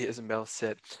curiosity, as Mel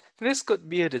said. This could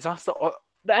be a disaster. Or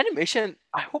the animation,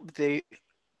 I hope they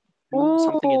do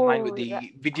something in line with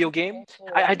the video game.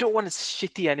 I don't want a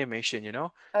shitty animation,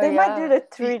 They might do the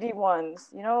 3D ones,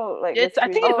 like I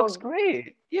think it looks Oh.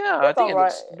 great. Yeah, It's I think it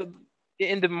looks alright.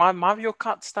 in the Mario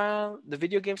Kart style, the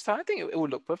video game style. I think it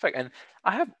would look perfect, and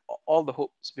I have all the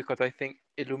hopes because I think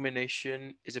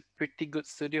Illumination is a pretty good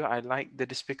studio. I like the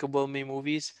Despicable Me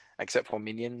movies, except for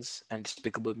Minions and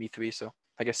Despicable Me 3. So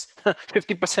I guess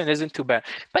 50% isn't too bad.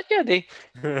 But yeah, they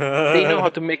know how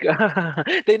to make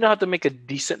they know how to make a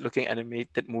decent looking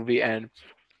animated movie, and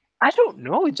I don't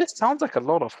know, it just sounds like a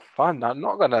lot of fun. I'm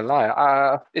not gonna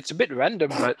lie. It's a bit random,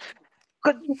 but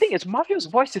the thing is, Mario's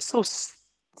voice is so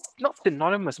not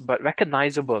synonymous but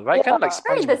recognizable, right? Kind of like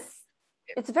SpongeBob.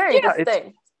 It's very Yeah,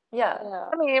 distinct. Yeah.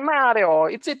 I mean, Mario,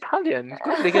 it's Italian.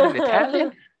 Couldn't they get an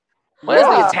Italian? Where's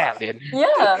the Italian?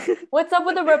 Yeah. What's up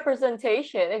with the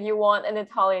representation? If you want an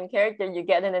Italian character, you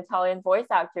get an Italian voice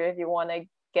actor. If you want to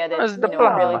get it, Where's the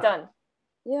really plan? done.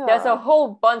 Yeah. There's a whole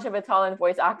bunch of Italian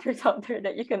voice actors out there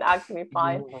that you can actually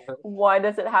find. Why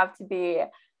does it have to be?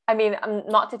 I mean,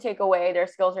 not to take away their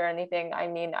skills or anything. I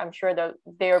mean, I'm sure that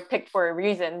they're picked for a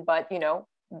reason, but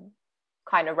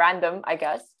kind of random, I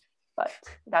guess. But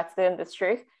that's the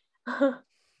industry.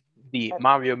 The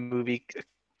Mario movie.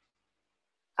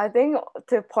 I think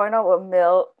to point out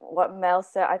what Mel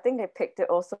said, I think they picked it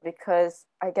also because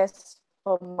I guess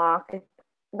for market.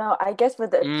 No, I guess for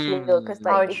the appeal, because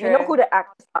like if you know who the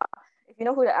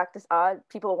actors are,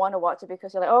 people want to watch it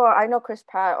because you're like, oh, I know Chris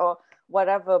Pratt or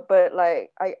whatever. But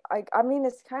like I mean,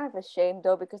 it's kind of a shame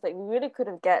though, because like we really could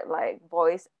have get like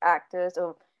voice actors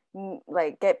or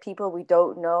like get people we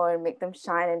don't know and make them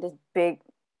shine in this big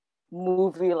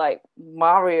movie like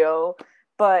Mario.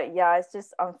 But yeah, it's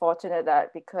just unfortunate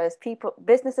that because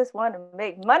businesses want to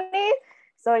make money,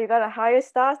 so you gotta hire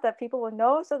stars that people will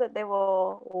know so that they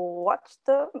will watch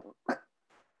them.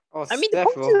 Oh, I mean, Seth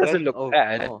the poster doesn't Rogen. look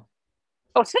bad.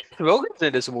 Oh, Seth Rogen's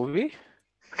in this movie.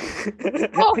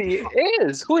 Oh, he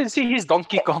is. Who is he? He's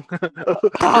Donkey Kong.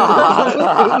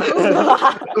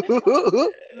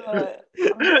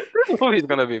 This movie's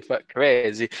gonna be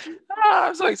crazy.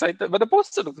 I'm so excited. But the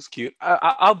poster looks cute.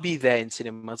 I'll be there in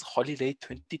cinemas holiday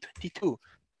 2022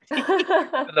 with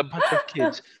a bunch of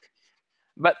kids.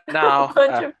 But now, a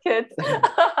bunch of kids.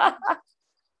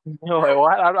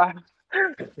 what?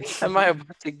 Am I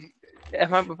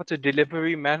about to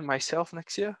delivery man myself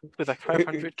next year with like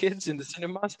 500 kids in the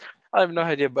cinemas? I have no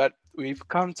idea, but we've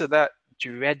come to that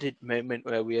dreaded moment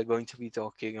where we are going to be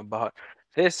talking about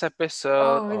this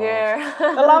episode. Oh dear!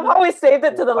 I love how we saved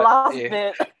it to the last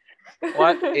bit.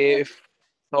 What if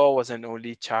Thor was an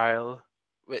only child?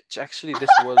 Which actually this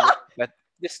world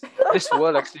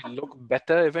actually looked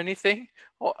better, if anything.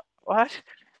 What?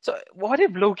 So what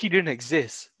if Loki didn't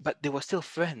exist, but they were still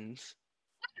friends?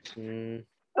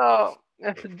 So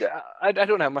I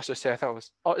don't have much to say. I thought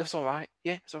it was all right.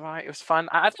 Yeah, it's all right. It was fun.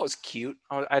 I thought it was cute.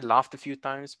 I laughed a few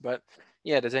times, but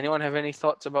yeah. Does anyone have any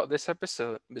thoughts about this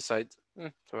episode besides?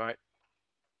 It's all right.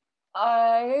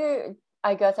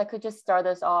 I guess I could just start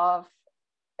us off.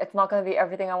 It's not going to be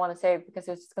everything I want to say because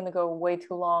it's just going to go way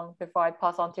too long before I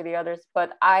pass on to the others.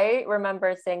 But I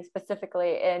remember saying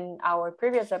specifically in our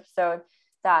previous episode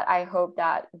that I hope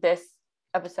that this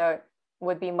episode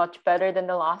would be much better than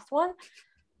the last one.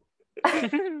 I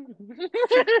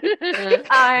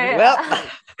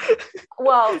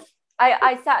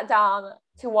sat down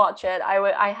to watch it.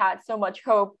 I had so much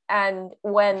hope, and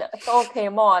when Thor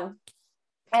came on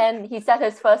and he said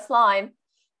his first line,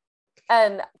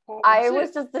 And What I was was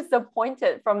it? just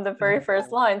disappointed from the very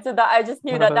first line, so that I just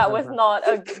knew that was not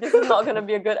this is not going to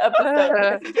be a good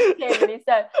episode, because he just came and he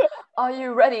said, "Are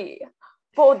you ready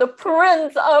for the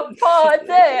Prince of Party?"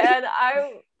 And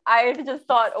I just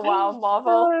thought, wow,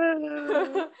 Marvel.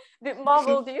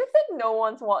 Marvel, do you think no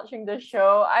one's watching the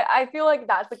show? I feel like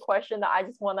that's a question that I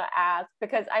just want to ask,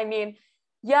 because I mean,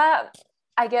 yeah,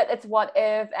 I get it's what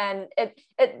if, and it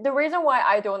the reason why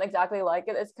I don't exactly like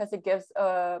it is because it gives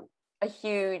a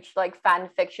huge like fan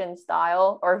fiction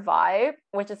style or vibe,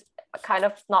 which is kind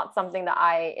of not something that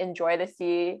I enjoy to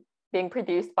see being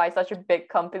produced by such a big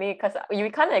company, because you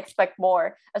kind of expect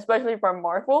more, especially from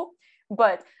Marvel.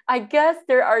 But I guess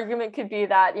their argument could be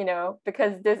that, you know,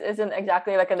 because this isn't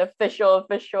exactly like an official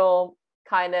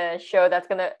kind of show that's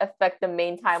going to affect the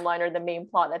main timeline or the main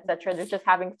plot, etc. They're just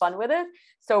having fun with it.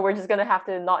 So we're just going to have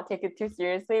to not take it too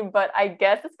seriously. But I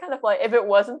guess it's kind of like, if it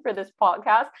wasn't for this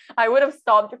podcast, I would have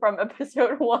stopped from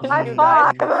episode 1. High You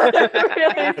guys. five. I'm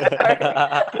really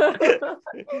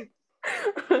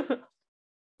sorry.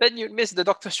 Then you'd miss the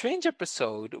Doctor Strange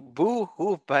episode. Boo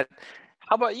hoo. But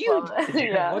how about you? Well,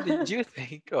 yeah. What did you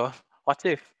think? Or what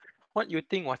if? What you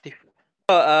think? What if?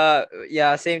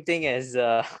 Yeah, same thing as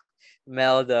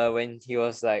Mel when he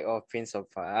was like, "Oh, Prince of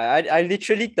Fire." I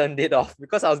literally turned it off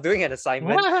because I was doing an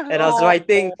assignment and I was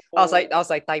writing. I was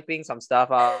like typing some stuff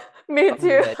out. Me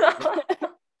too.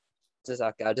 Just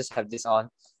okay, I'll just have this on.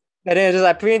 And then it's just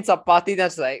like Prince of Party.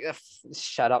 That's like,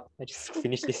 shut up. I just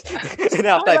finished this. And then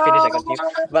after I finished, I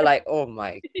continue. But like, oh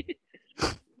my.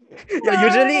 Yeah,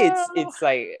 usually it's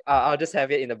like I'll just have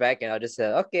it in the back and I'll just say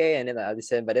okay, and then I'll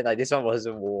listen. But then like this one was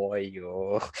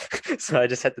yo, so I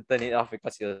just had to turn it off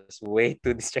because it was way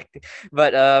too distracting.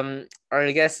 But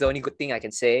I guess the only good thing I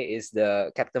can say is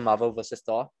the Captain Marvel versus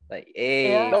Thor. Like,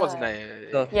 hey, That was Yeah.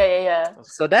 nice. So- Yeah.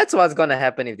 so that's what's gonna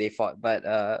happen if they fought. But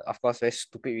of course, very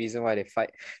stupid reason why they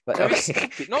fight. But Very okay.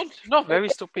 stupid. Not very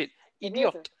stupid.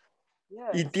 Idiot.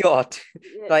 Yeah. Idiot.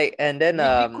 Like, and then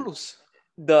Ridiculous.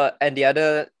 the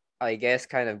other, I guess,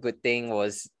 kind of good thing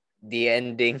was the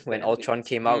ending when Ultron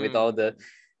came out with all the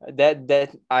that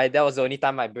was the only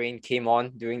time my brain came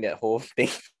on during that whole thing.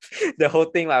 The whole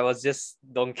thing I was just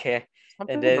don't care.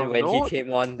 And then when he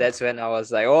came on, that's when I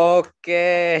was like,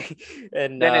 okay.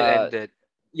 And Then it ended.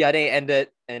 yeah, then it ended,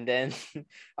 and then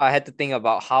I had to think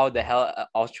about how the hell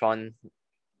Ultron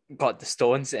got the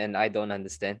stones, and I don't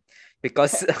understand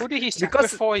because Who did he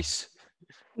because sacrifice?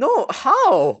 no,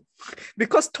 how?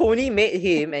 Because Tony made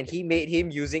him, and he made him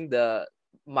using the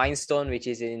Mind Stone, which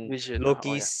is in Vision.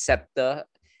 Loki's scepter,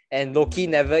 and Loki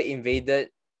never invaded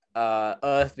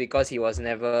Earth because he was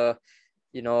never,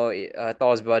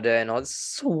 Thor's brother and all.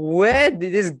 So where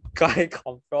did this guy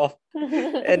come from?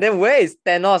 And then where is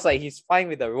Thanos? Like, he's fine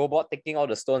with the robot taking all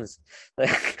the stones.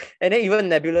 Like, and then even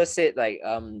Nebula said like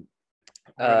I'm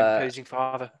an imposing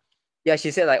father. yeah,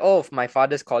 she said like, oh, my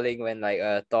father's calling when like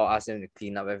Thor asked him to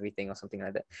clean up everything or something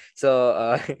like that.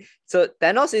 So so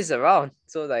Thanos is around.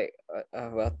 So like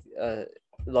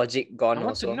logic gone I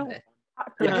want to also. know.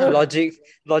 Yeah,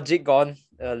 logic gone.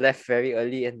 Left very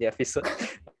early in the episode.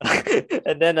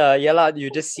 And then you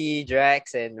just see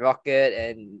Drax and Rocket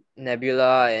and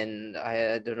Nebula and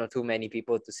I don't know too many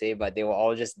people to say, but they were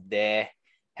all just there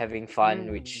having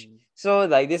fun. Which so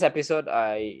like this episode,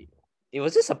 it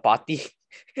was just a party.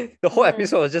 The whole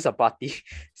episode was just a party.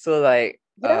 So like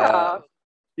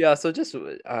yeah, so just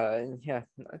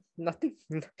nothing.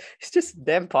 It's just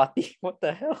damn party. What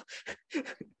the hell?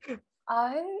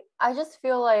 I just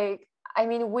feel like, I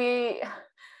mean, we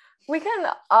can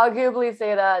arguably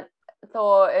say that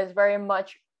Thor is very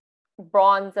much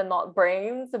bronze and not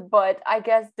brains, but I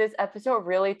guess this episode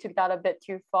really took that a bit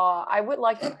too far. I would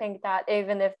like to think that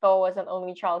even if Thor was an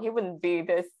only child, he wouldn't be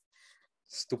this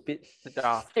Stupid.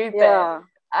 stupid. Yeah.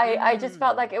 I just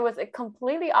felt like it was a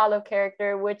completely out of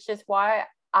character, which is why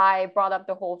I brought up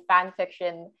the whole fan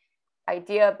fiction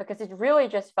idea, because it really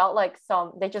just felt like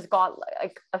they just got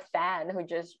like a fan who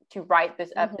just to write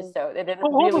this episode. It didn't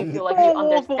really feel like you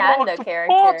understand the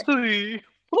character.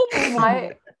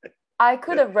 I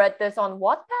could have read this on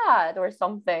Wattpad or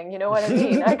something, you know what I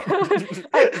mean?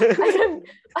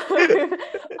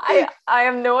 I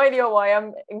have no idea why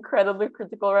I'm incredibly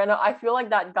critical right now. I feel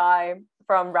like that guy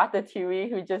from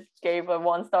Ratatouille who just gave a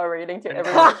 1-star rating to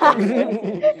everyone.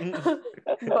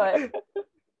 But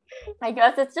I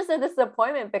guess it's just a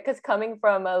disappointment, because coming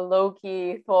from a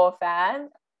low-key Thor fan,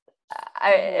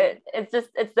 it's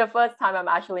the first time I'm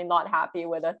actually not happy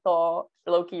with a Thor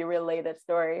Loki related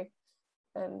story.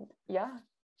 And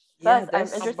I'm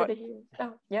interested to hear.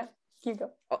 Oh, yeah. Keep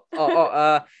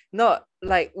going. No,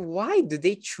 like why do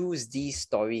they choose these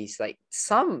stories? Like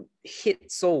some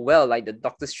hit so well, like the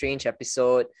Doctor Strange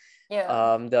episode,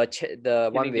 Yeah. the one Killing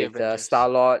the with Avengers.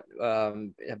 Star-Lord,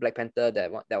 Black Panther,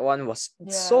 that one was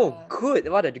so Yeah. good.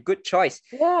 What a good choice.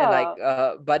 Yeah. And like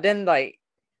but then like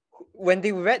when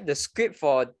they read the script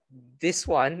for this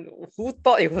one, who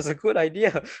thought it was a good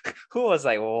idea? Who was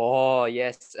like, oh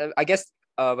yes. I guess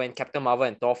when Captain Marvel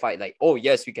and Thor fight, like, oh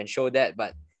yes, we can show that,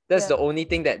 but that's the Yeah. only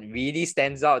thing that really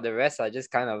stands out. The rest are just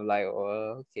kind of like,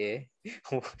 oh, okay.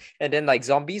 And then like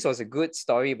Zombies was a good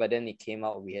story, but then it came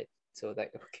out weird. So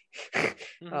like, okay.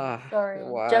 Sorry.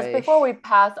 Why? Just before we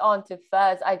pass on to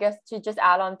Fez, I guess to just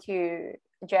add on to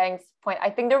Jang's point, I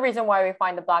think the reason why we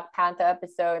find the Black Panther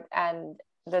episode and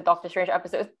the Doctor Strange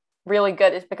episode is really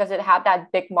good is because it had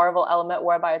that big Marvel element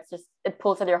whereby it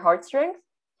pulls at your heartstrings.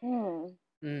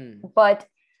 But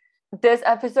this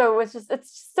episode was it's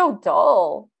just so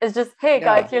dull. It's just, hey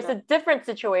guys, here's a different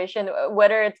situation,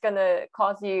 whether it's gonna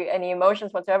cause you any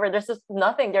emotions whatsoever. There's just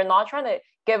nothing. They're not trying to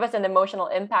give us an emotional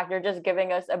impact. They're just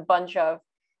giving us a bunch of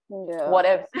what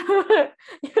ifs.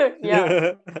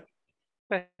 Yeah.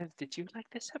 Did you like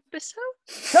this episode?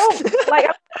 No, like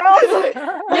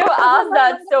you asked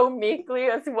that so meekly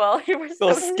as well. You were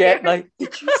so scared. Like,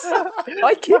 did you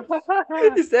like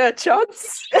it? Is there a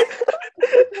chance?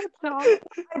 I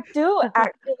do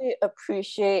actually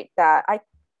appreciate that. I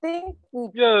think we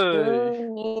do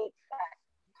need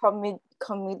that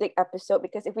comedic episode,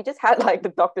 because if we just had like the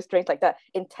Doctor Strange, like that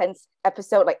intense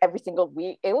episode like every single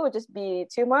week, it would just be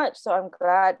too much. So I'm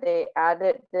glad they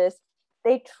added this.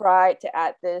 They tried to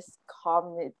add this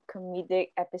comedic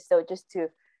episode just to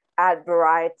add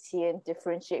variety and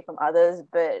differentiate from others,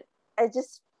 but it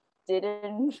just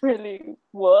didn't really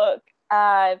work.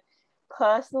 And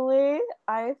personally,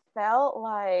 I felt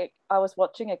like I was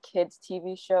watching a kids'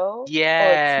 TV show.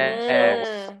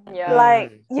 Yeah.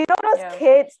 Like, you know those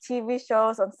kids' TV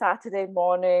shows on Saturday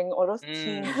morning, or those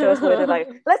teen shows where they're like,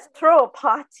 let's throw a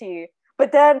party.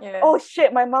 But then, oh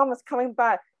shit, my mom is coming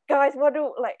back. Guys,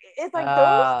 it's like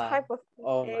those type of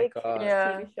TV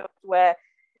shows where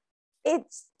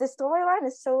it's the storyline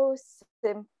is so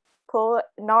simple,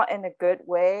 not in a good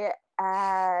way,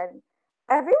 and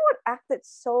everyone acted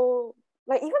so,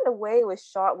 like, even the way it was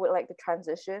shot with like the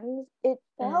transitions, it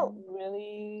felt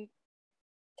really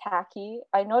tacky.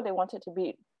 I know they wanted to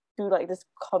do like this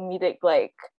comedic,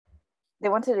 like they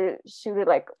wanted to shoot it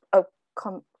like a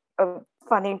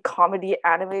funny comedy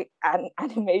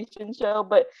animation show,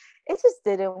 but it just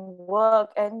didn't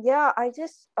work. And I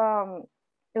just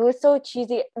it was so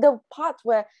cheesy. The parts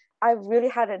where I really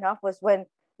had enough was when,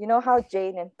 you know how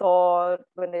Jane and Thor,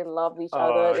 when they love each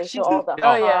other, they show all the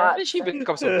hearts. She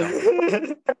becomes so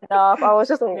dumb. Enough. I was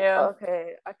just like,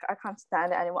 okay, I can't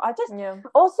stand it anymore.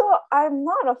 Also, I'm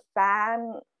not a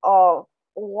fan of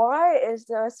why is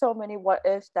there so many what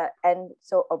ifs that end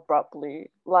so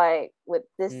abruptly, like with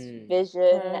this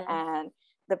Vision and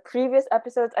the previous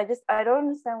episodes. I don't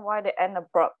understand why they end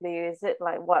abruptly. Is it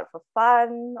like what, for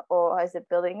fun, or is it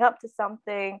building up to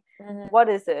something? What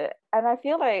is it? And I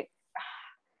feel like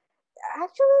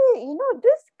actually,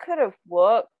 this could have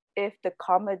worked if the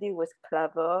comedy was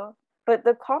clever, but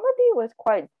the comedy was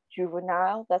quite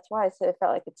juvenile. That's why I said it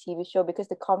felt like a TV show, because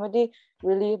the comedy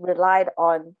really relied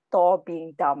on Thor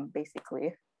being dumb,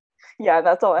 basically. Yeah,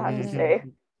 that's all I have to say.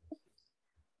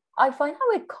 I find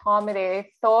how with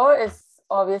comedy, Thor is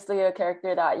obviously a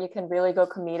character that you can really go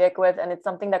comedic with, and it's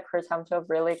something that Chris Hemsworth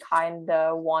really kind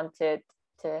of wanted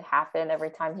to happen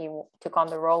every time he took on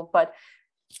the role. But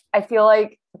I feel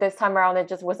like this time around it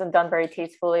just wasn't done very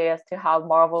tastefully as to how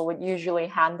Marvel would usually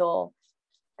handle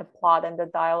the plot and the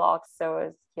dialogue.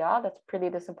 So that's pretty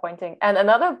disappointing. And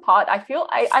another part, I feel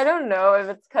I don't know if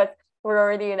it's because we're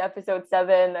already in episode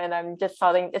 7 and it's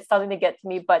starting to get to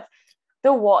me, but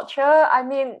the Watcher, I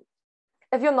mean,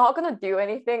 if you're not gonna do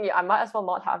anything, I might as well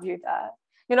not have you there.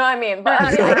 You know what I mean? But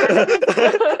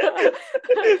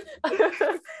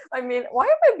I mean, why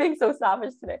am I being so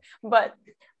savage today? But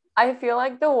I feel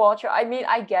like the Watcher, I mean,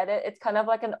 I get it. It's kind of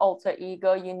like an alter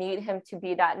ego. You need him to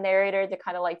be that narrator to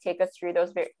kind of like take us through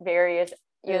those various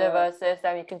universes,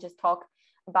 and we can just talk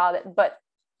about it. But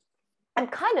I'm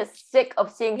kind of sick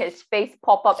of seeing his face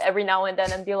pop up every now and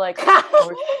then and be like,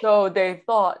 or so they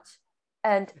thought.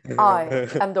 And I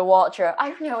am the Watcher. I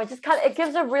don't know. It just it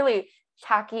gives a really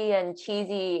tacky and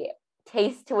cheesy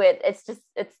taste to it.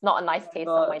 It's not a nice taste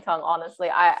on my tongue, honestly.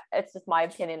 It's just my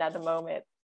opinion at the moment.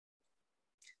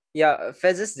 Yeah,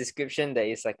 Fez's description that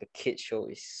it's like a kid show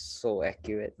is so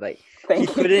accurate. Like, he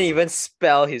couldn't even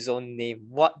spell his own name.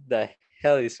 What the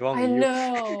hell is wrong with you? I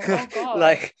know. Oh god.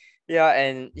 Like,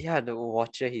 the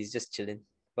Watcher, he's just chilling.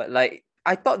 But like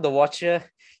I thought the watcher,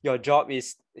 your job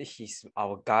is he's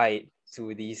our guide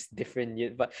to these different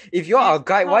years. But if you're our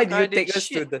guide, why do you take us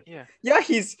to the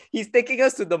he's taking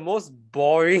us to the most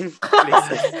boring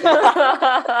places.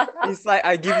 It's like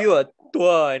I give you a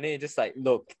tour and then you're just like,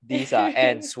 look, these are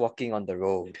ants walking on the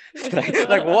road.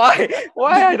 like why?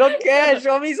 Why? I don't care.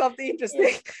 Show me something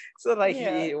interesting. So like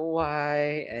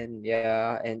why? And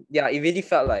it really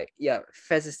felt like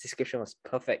Fez's description was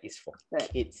perfect. It's for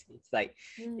kids. It's like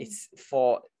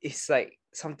it's like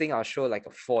something I'll show like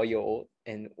a 4-year-old.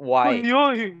 And why?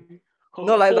 No,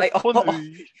 like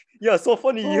so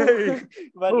funny.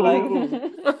 But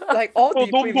like all the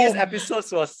previous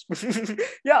episodes was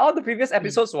all the previous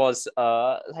episodes was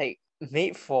like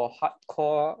made for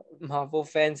hardcore Marvel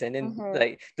fans, and then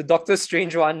like the Doctor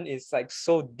Strange one is like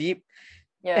so deep,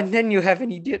 and then you have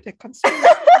an idiot that comes.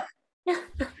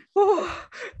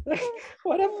 Like,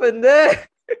 what happened there?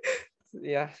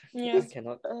 I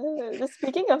cannot.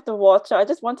 Speaking of the Watcher, I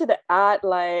just wanted to add,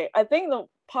 like, I think the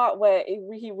part where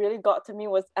he really got to me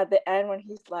was at the end when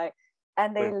he's like,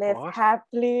 and they live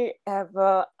happily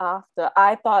ever after.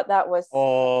 I thought that was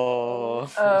I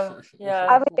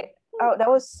mean, that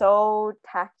was so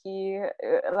tacky.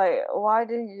 Like, why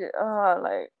didn't you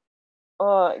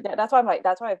that's why I'm like,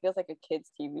 that's why it feels like a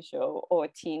kids TV show or a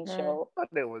teen show. But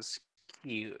that was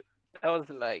cute. That was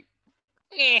like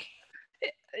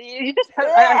you just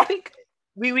I think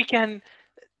we can.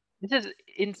 This is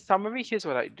in summary. Here's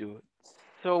what I do.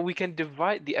 So we can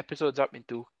divide the episodes up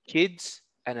into kids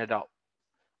and adult,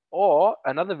 or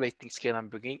another rating scale I'm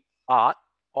bringing: art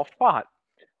or fart.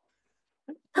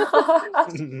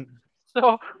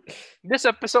 So this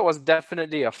episode was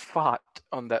definitely a fart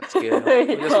on that scale.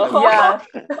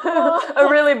 A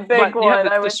really big one. You had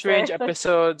I the would Strange say.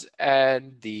 episodes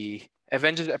and the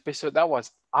Avengers episode. That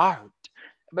was art.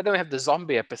 But then we have the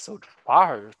zombie episode.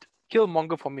 Fart.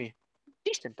 Killmonger for me.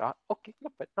 Decent art. Okay,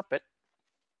 not bad.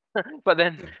 But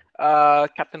then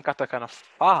Captain Carter kind of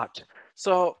fart.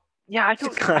 So I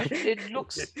don't.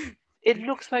 It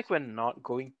looks like we're not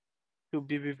going to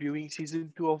be reviewing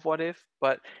season 2 of What If,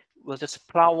 but we'll just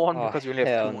plow on because we only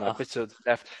have 2 more episodes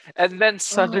left. And then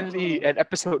suddenly at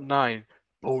episode 9,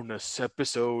 bonus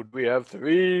episode. We have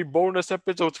 3 bonus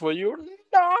episodes for you.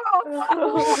 No.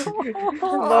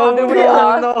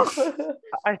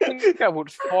 I think I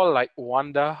would fall like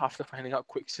Wanda after finding out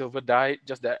Quicksilver died.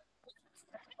 Just that.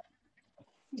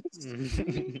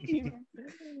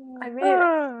 I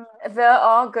mean, there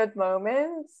are good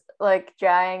moments, like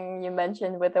Jang, you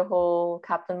mentioned with the whole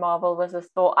Captain Marvel versus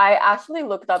Thor. I actually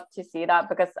looked up to see that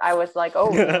because I was like,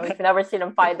 oh, we've never seen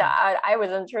them fight that. I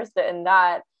was interested in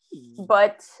that,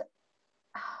 but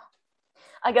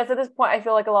I guess at this point, I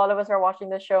feel like a lot of us are watching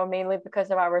the show mainly because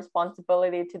of our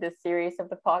responsibility to this series of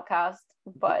the podcast.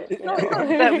 But we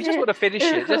just want to finish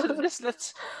it.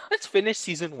 Let's finish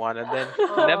season 1 and then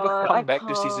never come back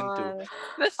to season 2.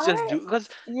 Let's just do because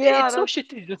it's so shitty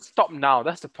to just stop now.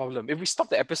 That's the problem. If we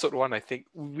stopped at episode 1, I think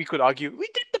we could argue we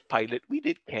did the pilot, we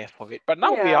did care for it, but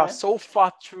now we are so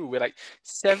far through. We're like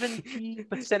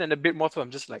 70% and a bit more. So I'm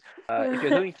just like, if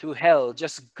you're going through hell,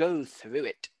 just go through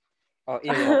it. Or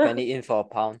in for a penny, in for a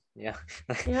pound. We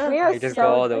are just go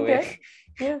all the way.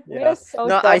 We are so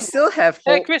no, I still have hope.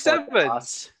 Hey, Chris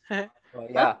Evans.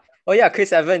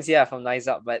 Chris Evans, from Nice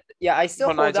Up. But I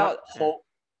still hold out hope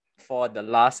for the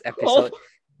last episode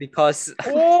because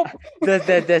there's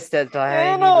that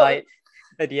tiny light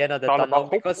at the end of the tunnel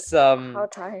because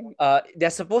they're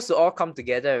supposed to all come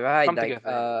together, right?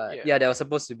 There was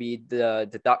supposed to be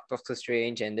the Dark Doctor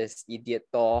Strange and this idiot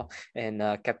Thor and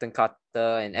Captain Carter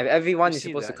and everyone is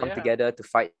supposed to come together to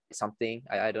fight something.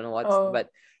 I don't know what, but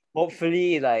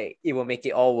hopefully like it will make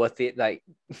it all worth it. Like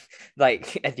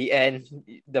at the end,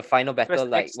 the final battle,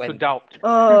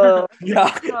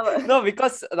 no,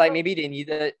 because like maybe they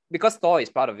needed, because Thor is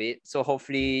part of it, so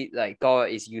hopefully like Thor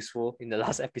is useful in the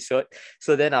last episode.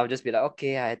 So then I'll just be like,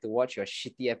 okay, I had to watch your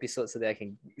shitty episode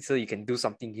so you can do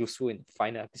something useful in the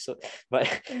final episode.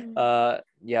 But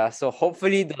so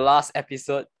hopefully the last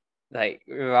episode like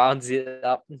rounds it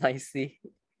up nicely.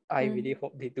 I really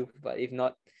hope they do, but if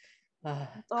not,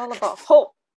 it's all about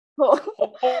hope.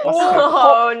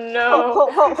 Oh no!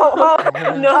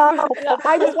 No.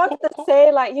 I just wanted to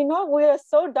say, like, we are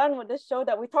so done with this show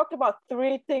that we talked about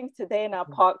 3 things today in our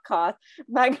podcast: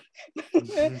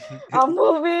 our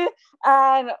movie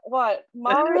and what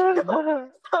Mario.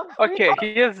 Okay,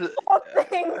 here's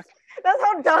things. That's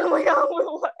how done we are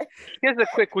with it. Here's a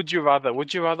quick: would you rather?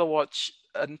 Would you rather watch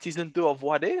season 2 of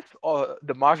What If or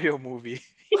the Mario movie?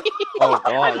 Oh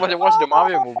God! I want to watch the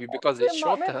Mario movie because it's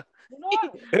shorter.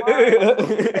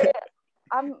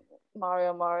 I'm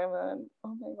Mario man.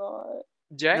 Oh my God.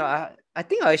 Jang? No, I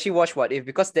think I actually watched What If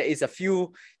because there is a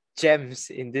few gems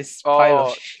in this pile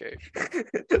of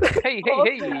Okay.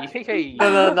 Hey.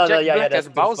 no, Jack yeah, Black that's as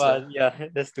too Bowser. fun. Yeah,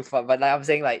 that's too fun. But like I'm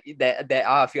saying, like there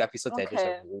are a few episodes that just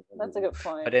Okay, like, that's a good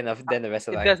point. but then the rest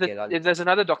are If like, there's okay, if there's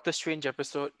another Doctor Strange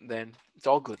episode, then it's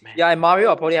all good, man. yeah, and Mario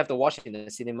I'll probably have to watch it in the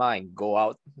cinema and go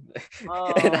out.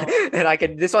 and I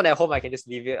can this one at home I can just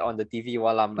leave it on the TV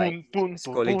while I'm like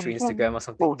scrolling through Instagram or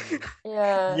something.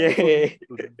 Yeah. Yay.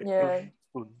 Yeah.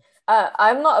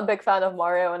 I'm not a big fan of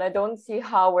Mario, and I don't see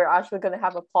how we're actually gonna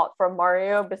have a plot from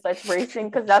Mario besides racing,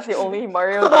 because that's the only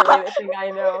Mario related thing I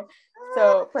know.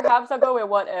 So perhaps I'll go with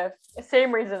What If.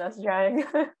 Same reason as Jang.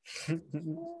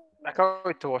 I can't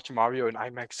wait to watch Mario in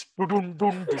IMAX.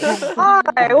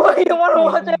 Hi, what you want to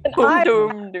watch it?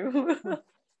 Doom, doom.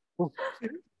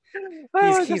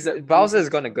 He's Bowser is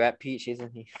gonna grab Peach,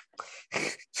 isn't he?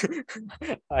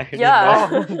 I don't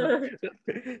Yeah. know.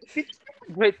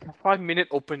 Great 5-minute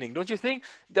opening, don't you think?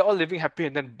 They're all living happy,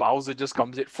 and then Bowser just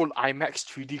comes in full IMAX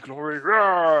 3D glory.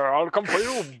 "Rawr, I'll come for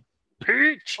you,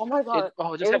 Peach. Oh my god.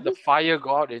 Just have the It fire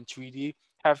god in 3D.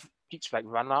 Have Peach like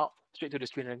run out straight to the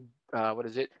screen, and what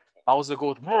is it? Bowser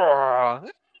goes. "Rawr."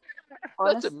 That's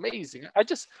Honest, amazing.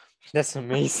 That's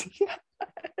amazing.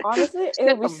 honestly,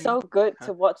 it would be so good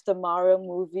to watch the Mario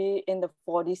movie in the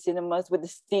 4D cinemas with the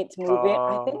seats moving.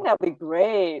 I think that'd be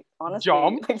great. Honestly,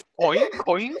 Jump, coin.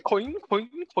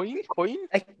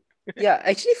 Yeah,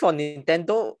 actually for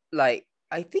Nintendo, like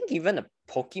I think even a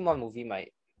Pokemon movie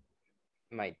might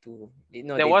do.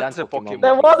 No, There they've was done a Pokemon.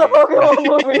 there Pokemon was a movie.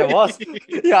 Pokemon movie. There was.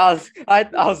 Yeah,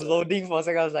 I was loading for a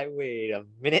second. I was like, wait a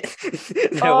minute.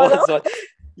 There Oh, was no. one.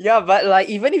 Yeah, but like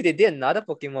even if they did another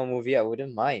Pokemon movie, I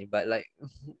wouldn't mind. But like,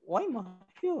 why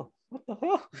Mario? What the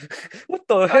hell? What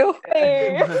the hell?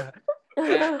 Hey.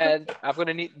 And I'm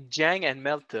gonna need Jang and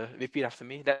Mel to repeat after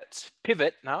me. That's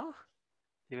pivot now.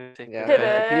 You say Yeah.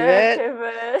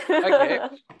 Pivot. Okay.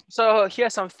 So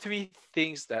here's some 3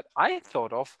 things that I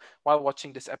thought of while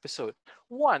watching this episode.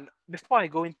 One, before I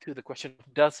go into the question,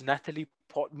 does Natalie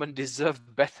Portman deserve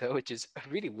better? Which is a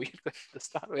really weird question to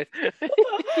start with.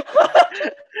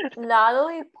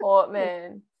 Natalie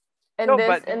Portman in No, this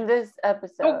but- in this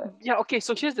episode. Yeah, okay,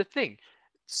 so here's the thing.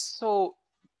 So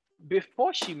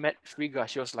before she met Frigga,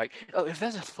 she was like, oh, if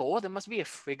there's a Thor, there must be a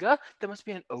Frigga, there must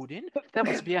be an Odin, there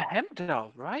must be a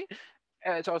Heimdall, right?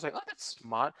 And so I was like, oh, that's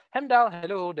smart. Heimdall,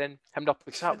 hello. Then Heimdall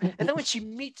picks up. And then when she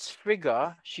meets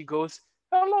Frigga, she goes,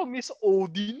 hello, Miss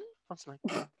Odin. I was like,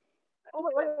 oh,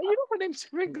 you know her name's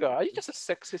Frigga. Are you just a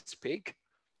sexist pig?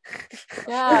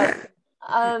 Yeah.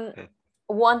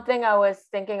 One thing I was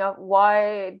thinking of,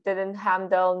 why didn't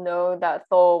Hamdell know that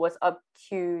Thor was up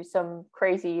to some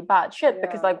crazy bad shit?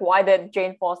 Because like, why did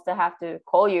Jane Foster have to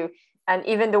call you? And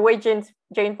even the way Jane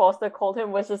Foster called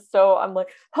him was just so, I'm like,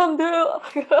 Hamdell,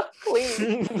 please.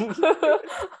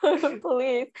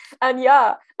 Please. And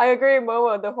yeah, I agree,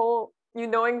 Momo. The whole, you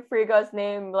knowing Frigga's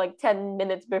name like 10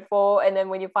 minutes before, and then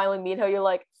when you finally meet her, you're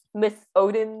like, Miss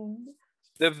Odin.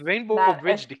 The Rainbow Matt-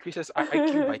 Bridge decreases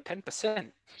IQ by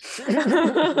 10%.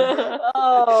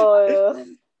 Oh.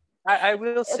 I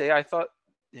will say, I thought,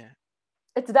 yeah.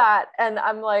 It's that, and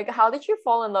I'm like, how did you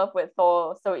fall in love with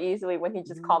Thor so easily when he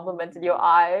just complimented your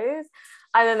eyes?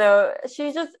 I don't know.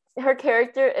 Her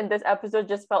character in this episode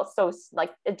just felt so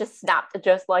like it just snapped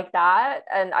just like that,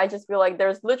 and I just feel like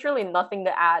there's literally nothing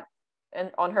to add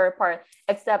on her part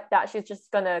except that she's just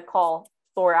gonna call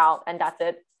Thor out, and that's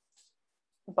it.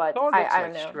 But Thor looks I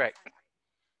like don't know. Shrek.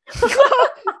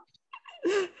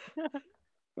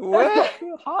 Where?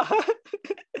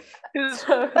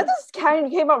 That just kind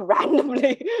of came out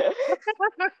randomly.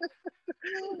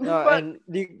 No, and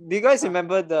do you guys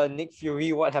remember the Nick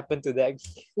Fury? What happened to that?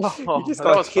 Oh, He just that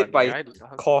got was hit funny, by right?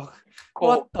 Korg.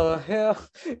 What the hell?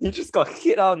 He just got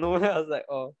hit out of nowhere. I was like,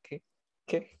 oh,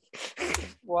 okay.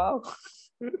 Wow.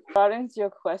 Regarding to your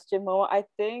question, Mo, I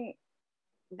think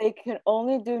they can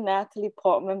only do Natalie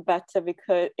Portman better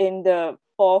because in the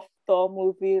fourth Thor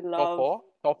movie, Thor. Love.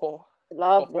 Thor?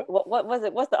 What was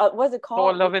it? What's it Thor,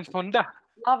 called? Love and Thunder.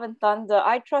 Love and Thunder.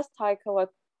 I trust Taika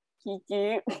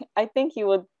Waititi. I think he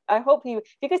would. I hope he,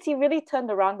 because he really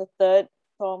turned around the third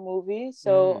Thor movie.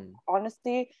 So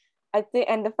honestly, I think,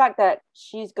 and the fact that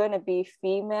she's going to be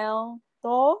female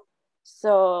Thor,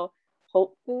 so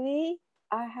hopefully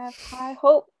I have high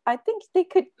hope. I think they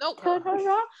could turn her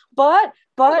around, but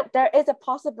there is a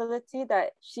possibility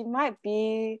that she might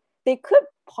be. They could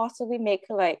possibly make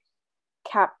her like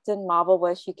Captain Marvel,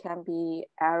 where she can be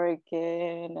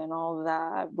arrogant and all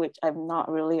that, which I'm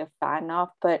not really a fan of.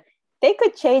 But they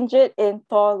could change it in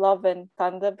Thor: Love and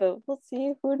Thunder, but we'll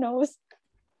see. Who knows?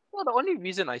 Well, the only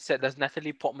reason I said does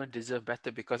Natalie Portman deserve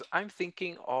better because I'm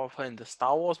thinking of her in the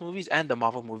Star Wars movies and the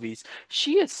Marvel movies.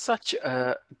 She is such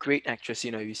a great actress.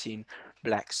 You've seen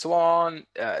Black Swan,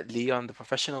 Leon the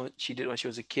Professional. She did when she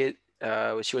was a kid.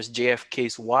 When she was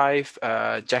JFK's wife,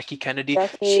 Jackie Kennedy.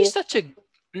 Jackie. She's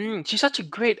such a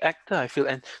great actor. I feel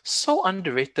and so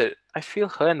underrated. I feel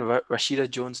her and Rashida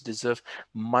Jones deserve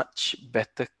much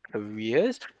better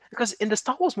careers because in the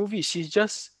Star Wars movies, she's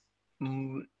just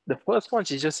the first one,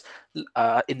 she's just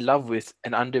in love with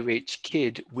an underage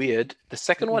kid. Weird. The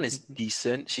second one is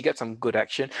decent. She gets some good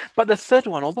action. But the third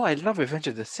one, although I love Revenge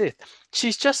of the Sith,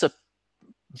 she's just a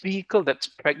vehicle that's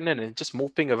pregnant and just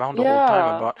moping around the whole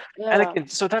time about Anakin.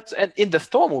 So that's and in the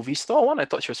Thor movies, Thor 1, I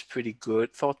thought she was pretty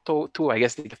good. Thor 2, I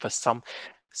guess they give her some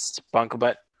spunk,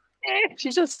 but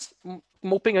she's just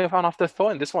moping around after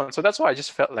Thor in this one. So that's why I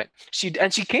just felt like she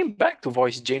came back to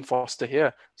voice Jane Foster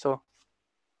here. So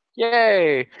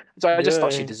yay! So I just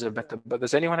thought she Yay. deserved better. But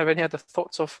does anyone have any other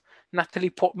thoughts of Natalie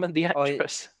Portman, the Oh,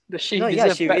 actress? Does she no, yeah,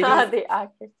 deserve she better? really, The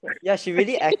actress. yeah, she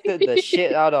really acted the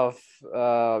shit out of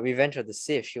Revenge of the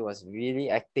Sith. She was really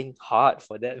acting hard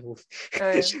for that movie.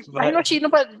 I know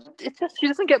But but she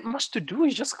doesn't get much to do.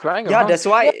 She's just crying yeah, around. that's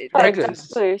why Tigers.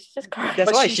 Exactly. She's just crying. that's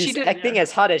But why she she's did- acting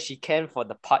as hard as she can for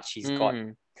the part she's got.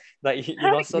 Mm.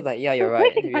 Like so like yeah, you're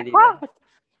right. Breaking my Really. heart.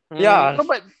 Yeah. No,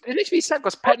 but it makes me sad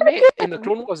because Padme in the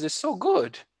Clone Wars is so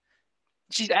good.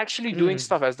 She's actually doing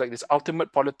stuff as like this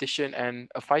ultimate politician and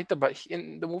a fighter, but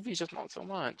in the movie, just not so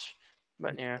much.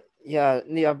 But yeah,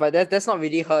 Yeah, but that's not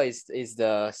really her. Is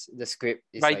the script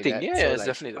is like writing. that. Yeah, So, it's like,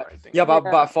 definitely the writing. yeah, but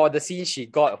Yeah. for the scene she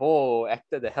got,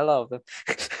 acted the hell out of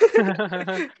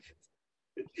them.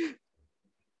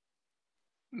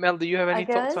 Mel, do you have any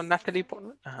thoughts on guess- Natalie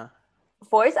Portman?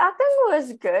 Voice acting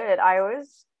was good. I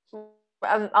was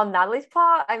on Natalie's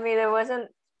part. I mean,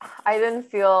 I didn't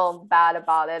feel bad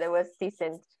about it. It was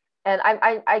decent, and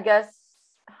I guess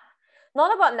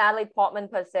not about Natalie Portman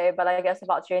per se, but I guess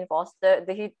about Jane Foster.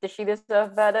 Did she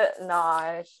deserve better?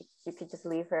 Nah, you could just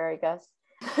leave her, I guess.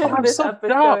 I'm This so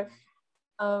episode.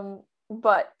 dumb.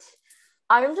 But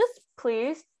I'm just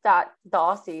pleased that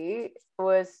Darcy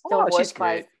was still Oh, she's voiced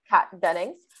by great. Kat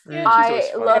Dennings. Yeah, she's always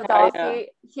I fun. love Yeah, Darcy.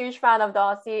 Huge fan of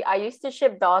Darcy. I used to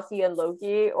ship Darcy and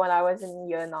Loki when I was in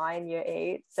year 9, year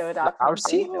 8. So that's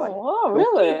Darcy? something to Oh,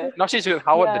 really? Now she's with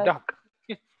Howard the Yeah. Duck.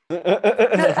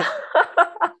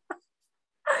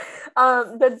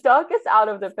 The duck is out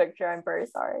of the picture. I'm very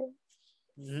sorry.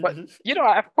 But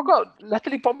I forgot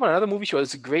Natalie Portman. Another movie she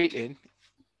was great in.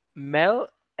 Mel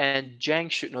and Jang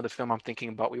should know the film I'm thinking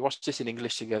about. We watched this in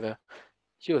English together.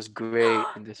 She was great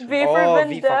in this film. V for Oh,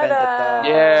 Vendetta. V for Vendetta.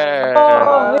 Yeah. Oh,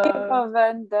 Uh, V for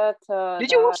Vendetta.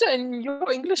 Did you watch that in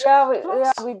your English Yeah,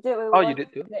 class? we did. We Oh, you watched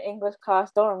did too? the English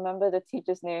class. Don't remember the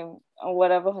teacher's name or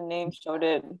whatever her name showed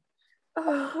it.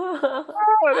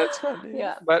 Oh, that's funny.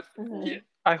 Yeah. But Mhm. yeah,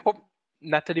 I hope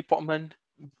Natalie Portman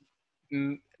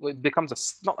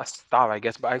becomes not a star, I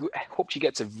guess, but I hope she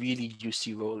gets a really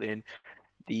juicy role in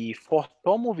the fourth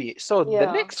Thor movie. So the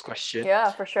Yeah. next question,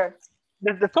 Yeah, for sure.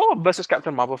 the Thor versus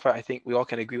Captain Marvel fight, I think we all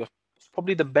can agree was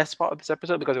probably the best part of this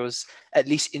episode because it was at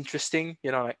least interesting.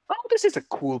 Like, oh, this is a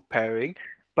cool pairing.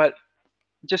 But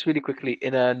just really quickly,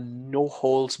 in a no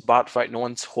holds barred fight, no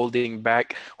one's holding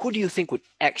back. Who do you think would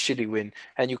actually win?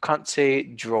 And you can't say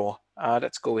draw.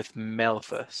 Let's go with Mel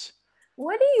first.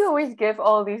 Why do you always give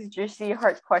all these juicy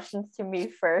hard questions to me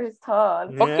first, huh?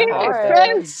 Okay, Yeah.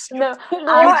 friends. No,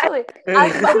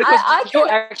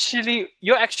 actually,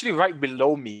 You're actually right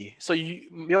below me, so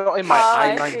you're in my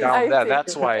eye line down there.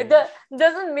 That's why. That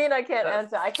doesn't mean I can't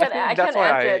answer. I think can that's why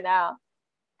answer it now.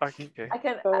 Okay. I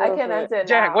can answer it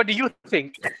Jack, now. what do you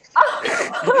think?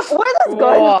 Where is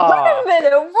going? Wow. Wait a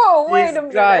minute. Whoa, wait This a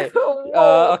minute. guy.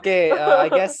 Whoa. Okay. I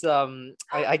guess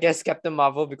I guess Captain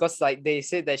Marvel, because like they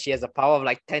said that she has a power of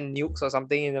like 10 nukes or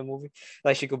something in the movie.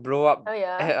 Like she could blow up. Oh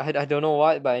yeah. I don't know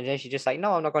what, but then she just like,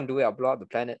 no, I'm not gonna do it. I'll blow up the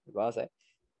planet. But I was like,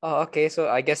 oh, okay. So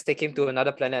I guess take him to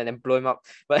another planet and then blow him up.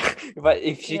 But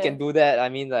if she can do that, I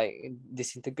mean, like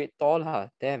disintegrate Thor, lah.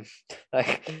 Damn.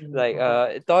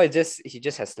 Thor he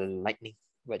just has the lightning,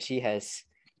 but she has,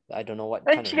 I don't know what.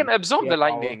 And she can absorb the nuclear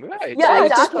power. lightning, right? Yeah, So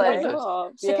it's just exactly.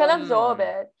 pointless. She can absorb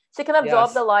Mm. it. She can absorb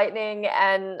Yes. the lightning,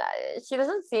 and she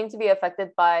doesn't seem to be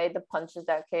affected by the punches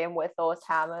that came with Thor's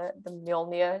hammer, the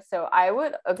Mjolnir. So I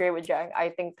would agree with Jack. I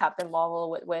think Captain Marvel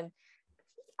would win.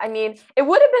 I mean, it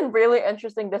would have been really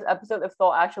interesting this episode if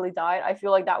Thor actually died. I feel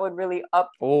like that would really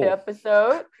up the Oh,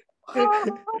 episode.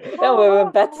 That would have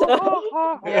been better.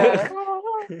 Yeah.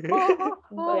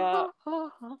 Yeah.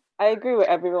 I agree with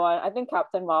everyone. I think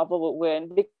Captain Marvel would win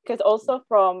because also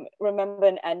from remember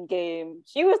in Endgame,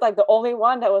 she was like the only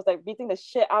one that was like beating the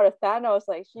shit out of Thanos.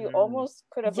 Like she almost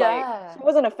could have Yeah. she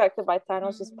wasn't affected by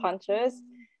Thanos' punches.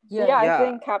 So Yeah. I Yeah.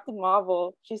 think Captain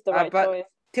Marvel, she's the right But choice.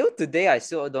 till today, I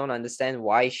still don't understand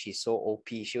why she's so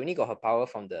OP. She only got her power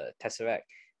from the Tesseract,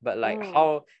 but like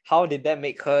how did that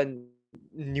make her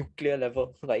nuclear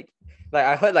level? Like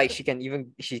I heard like she can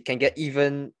get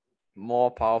even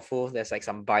more powerful. There's like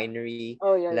some binary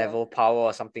level power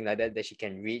or something like that she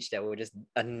can reach that will just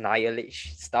annihilate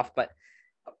stuff. But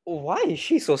why is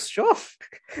she so strong?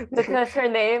 Because her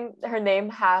name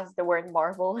has the word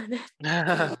Marvel in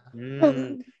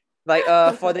it. Like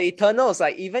for the Eternals,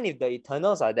 like even if the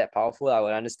Eternals are that powerful, I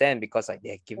would understand because like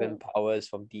they're given powers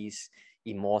from these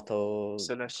immortal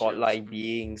godlike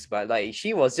beings. But like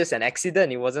she was just an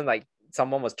accident. It wasn't like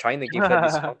someone was trying to give her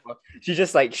this power. She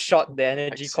just like shot the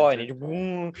energy core and it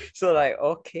boom. So like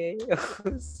okay.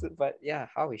 But yeah,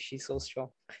 how is she so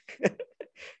strong? I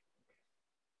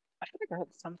think I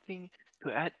had something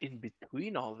to add in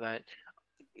between all that.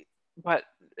 But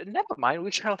never mind,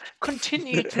 we shall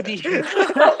continue to the.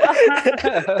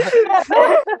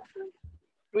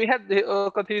 We had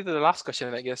the continue to the last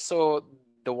question, I guess. So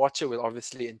the Watcher will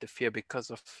obviously interfere because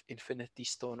of Infinity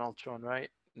Stone Ultron, right?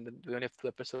 We only have 2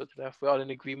 episodes left. We're all in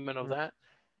agreement of that.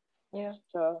 Yeah,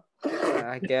 sure.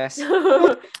 I guess.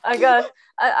 I guess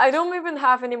I don't even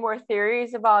have any more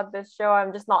theories about this show.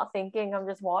 I'm just not thinking. I'm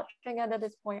just watching it at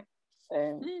this point.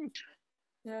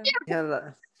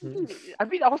 Yeah. I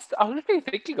mean, I was literally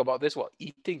thinking about this while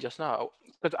eating just now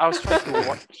because I was trying to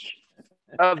watch.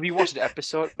 We watched the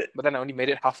episode, but then I only made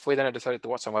it halfway. Then I decided to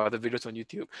watch some other videos on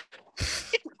YouTube.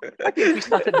 What if we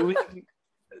started doing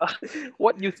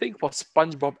what you think for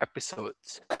SpongeBob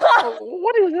episodes?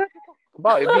 What is that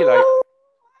about? It'd be like,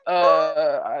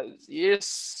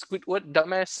 yes, Squidward,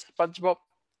 dumbass, SpongeBob.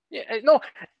 Yeah, no,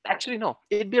 actually no.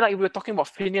 It'd be like we were talking about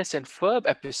Phineas and Ferb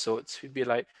episodes. We'd be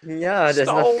like, yeah, there's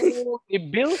so nothing. it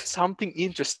built something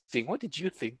interesting. What did you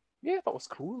think? Yeah, that was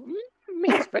cool.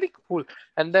 It's very cool.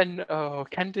 And then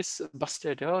Candice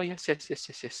busted. Oh yes.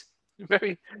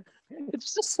 Very.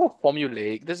 It's just so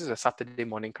formulaic. This is a Saturday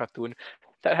morning cartoon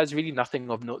that has really nothing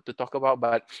of note to talk about.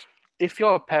 But if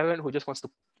you're a parent who just wants to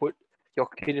put your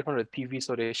kid in front of the TV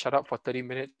so they shut up for 30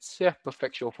 minutes, yeah,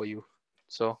 perfect show for you.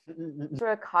 So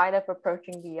we're kind of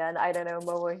approaching the end. I don't know,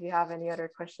 Momo, if you have any other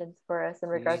questions for us in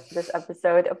regards to this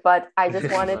episode, but I just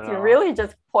wanted to really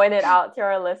just point it out to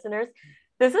our listeners.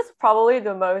 This is probably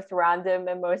the most random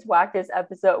and most wackiest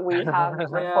episode we have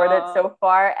recorded so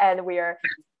far, and we are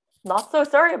not so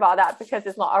sorry about that because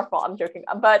it's not our fault. I'm joking.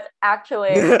 But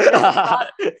actually, there's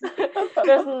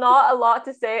not a lot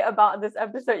to say about this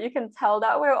episode. You can tell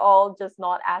that we're all just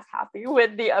not as happy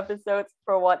with the episodes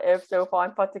for What If so far,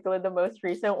 in particular the most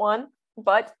recent one.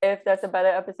 But if there's a better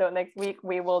episode next week,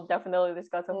 we will definitely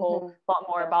discuss a whole lot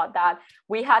more about that.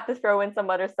 We had to throw in some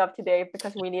other stuff today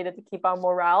because we needed to keep our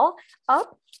morale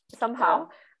up somehow.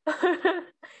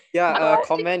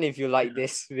 Comment if you like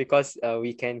this because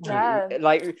we can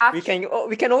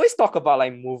we can always talk about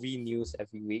like movie news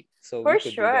every week, so we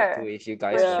could do that too if you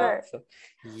guys want. So,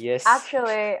 yes,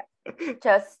 actually,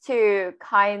 just to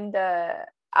kind of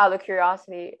out of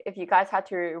curiosity, if you guys had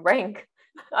to rank,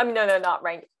 I mean not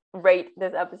rank, rate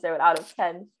this episode out of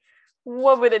 10,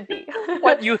 what would it be?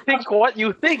 What you think? I'll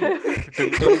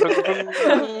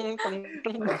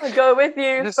go with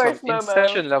you this first, Momo.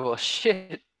 Inception level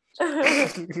shit.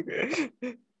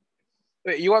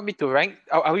 Wait, you want me to rank?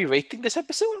 Are we rating this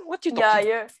episode? What you talking?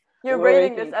 Yeah, you're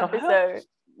rating this episode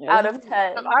out of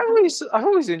 10. I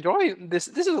always enjoy this.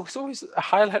 This is always a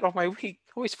highlight of my week.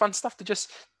 Always fun stuff to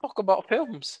just talk about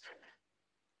films.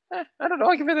 I don't know.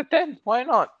 I give it a 10. Why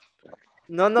not?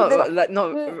 No.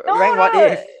 Rank What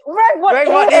If. Rank What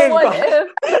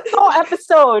If. Whole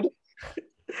episode.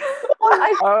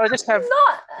 I just have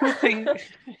two things.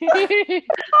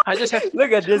 I just have.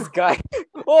 Look at this guy.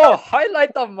 Oh,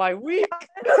 highlight of my week.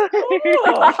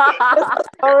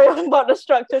 Sorry about the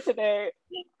structure today.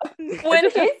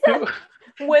 When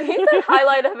he said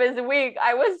highlight of his week,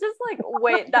 I was just like,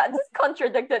 wait, that just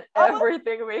contradicted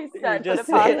everything we said for the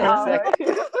past hour.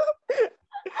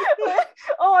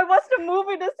 Oh, I watched a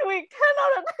movie this week. 10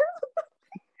 out of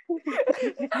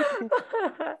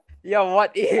 10. Yeah,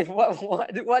 What If?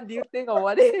 What do you think of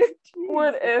What If?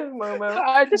 What If,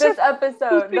 Momo? This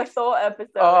episode, the Thor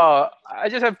episode. I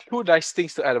just have 2 nice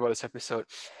things to add about this episode.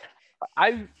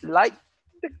 I like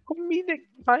the comedic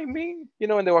timing. You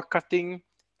know, when they were cutting,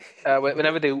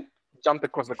 whenever they jumped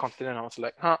across the continent, I was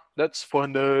like, that's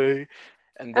funny.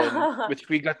 And then with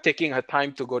Frigga taking her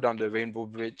time to go down the Rainbow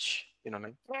Bridge,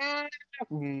 like, I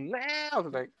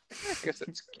was like, I guess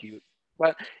that's cute.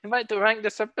 But if I had to rank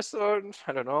this episode,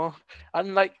 I don't know.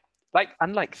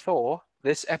 Unlike Thor,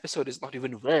 this episode is not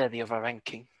even worthy of a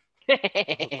ranking. Oh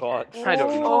God. I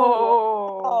don't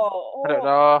know. Oh. I don't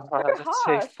know. You're Let's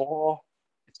say harsh. 4.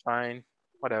 It's fine.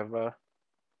 Whatever.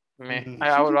 Meh.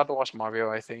 I would rather watch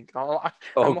Mario, I think. Oh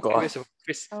I'm more God. curious about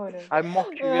Chris. Oh, no. I'm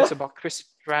more curious about Chris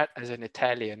Pratt as an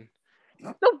Italian.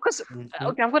 No, because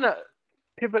okay, I'm gonna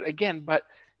pivot again, but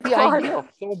the God. idea of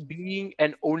Thor being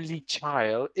an only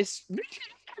child is really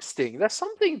interesting. There's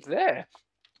something there.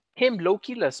 Him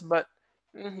Loki-less, but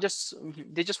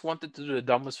they just wanted to do the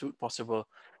dumbest route possible.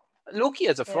 Loki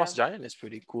as a frost giant is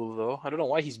pretty cool though. I don't know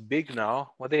why he's big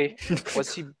now. Was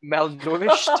he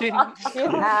malnourished He has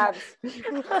abs.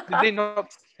 Did they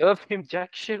not serve him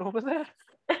jack shit over there?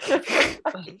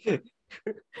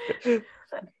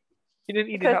 He didn't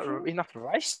eat enough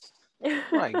rice?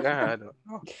 My God, I don't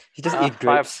know. He just eat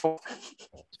grapes.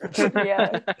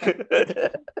 Yeah.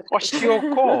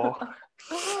 Kwashiorkor.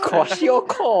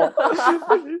 Kwashiorkor.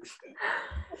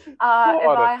 If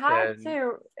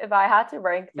I had to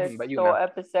rank this but you Thor know.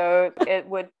 episode, it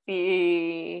would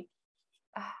be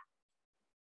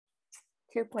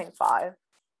 2.5.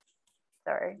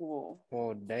 Sorry,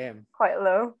 Oh damn. quite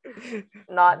low.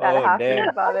 Not that Oh, happy damn.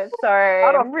 about it. Sorry,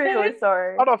 Out of I'm really 10?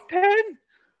 sorry. Out of 10?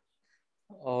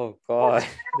 Oh God.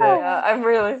 Yeah, I'm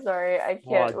really sorry. I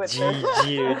can't with this.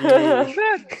 GG already.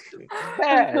 That's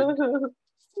bad.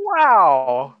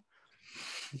 Wow.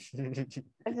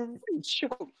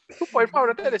 Shoot. 2.5 out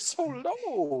of 10 is so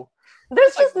low. There's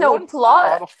It's like just no 1 star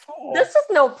plot. out of 4. There's just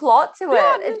no plot to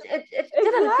Yeah, it. It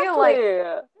didn't feel like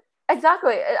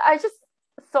exactly. I just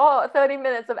saw 30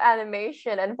 minutes of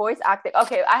animation and voice acting.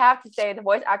 Okay, I have to say the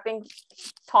voice acting,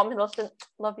 Tom Hiddleston,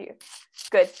 love you.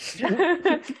 Good.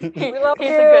 We love He's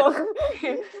you. a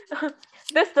good.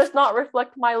 This does not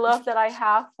reflect my love that I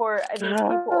have for these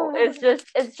people. It's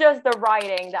just the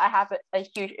writing that I have a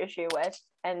huge issue with,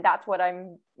 and that's what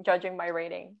I'm judging my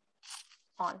rating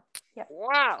on. Yeah.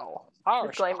 Wow.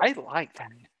 Harsh. Disclaimer. I like that.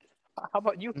 How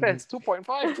about you, Fez?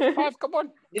 2.5? 5? Come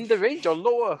on. In the range or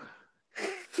lower?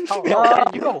 How low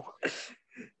can you go?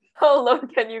 How low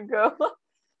can you go?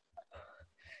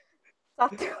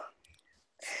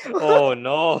 Oh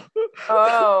no.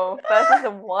 Oh, Fez is a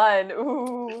 1.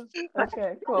 Ooh.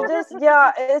 Okay, cool.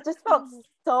 It just felt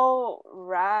so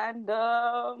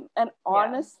random. And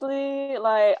honestly,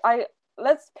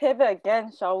 let's pivot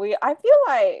again, shall we? I feel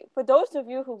like for those of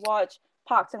you who watch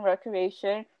Parks and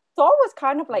Recreation, Thor was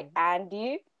kind of like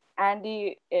Andy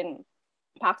in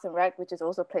Parks and Rec, which is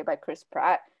also played by Chris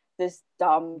Pratt, this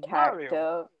dumb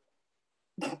character.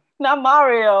 Not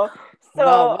Mario.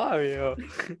 No, Mario.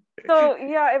 So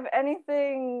yeah, if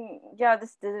anything,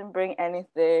 this didn't bring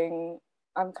anything.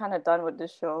 I'm kind of done with the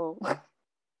show.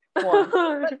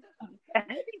 Andy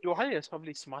Dwyer is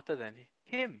probably smarter than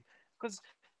him. Because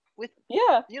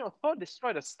Thor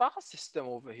destroyed the star system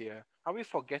over here. Are we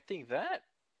forgetting that?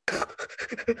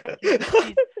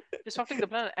 He's disrupting the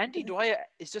planet. Andy Dwyer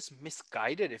is just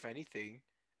misguided, if anything.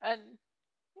 And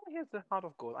here's the heart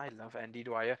of gold. I love Andy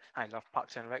Dwyer. I love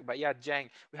Parks and Rec. But yeah, Jang,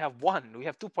 we have 1, we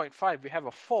have 2.5, we have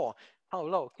a 4. How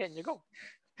low can you go?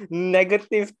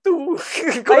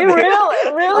 -2. Are you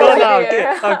really? No,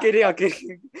 I'm kidding.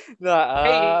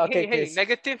 No, Hey, Chris.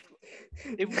 negative.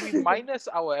 If we minus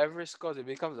our average scores, it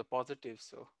becomes a positive.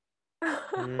 So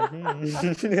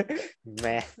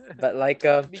Meh. But like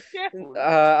be careful.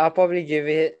 I'll probably give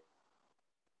it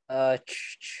a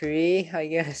 3, I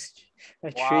guess.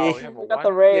 A Wow, 3. we have a We got the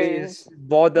 1. range. It's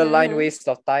borderline Mhm. waste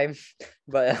of time.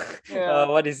 But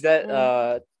what is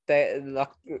that?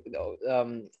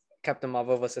 Captain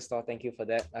Marvel versus Thor. Thank you for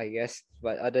that, I guess.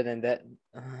 But other than that,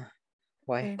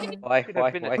 why? It could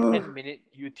have been a 10-minute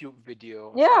YouTube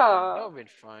video. Or Yeah. something. That would have been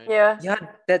fine. Yeah. Yeah,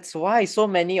 that's why so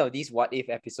many of these what if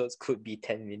episodes could be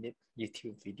 10-minute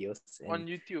YouTube videos. On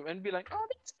YouTube and be like, oh,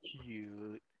 that's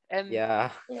cute. And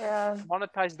Yeah.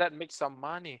 monetize that, make some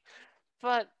money.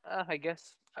 But I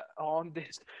guess on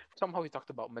this, somehow we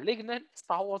talked about Malignant,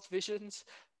 Star Wars Visions,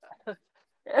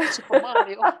 Super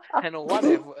Mario, and what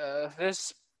if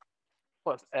this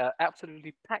was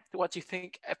absolutely packed What You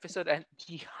Think episode and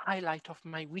the highlight of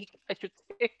my week, I should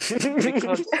say.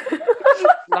 Because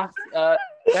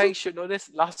Jang should know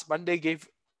this, last Monday gave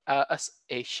us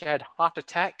a shared heart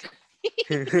attack.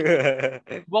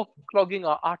 Both clogging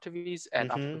our arteries and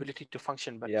our ability to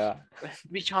function, but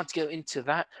we can't get into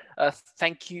that.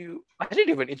 Thank you. I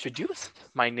didn't even introduce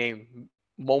my name,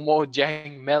 Momo,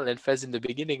 Jang, Mel, and Fez in the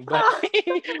beginning, but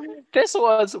This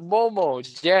was Momo,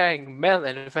 Jang, Mel,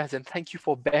 and Faz, and thank you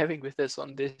for bearing with us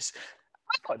on this.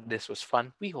 I thought this was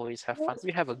fun. We always have fun.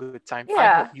 We have a good time. I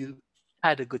hope Yeah. you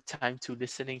had a good time too,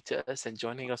 listening to us and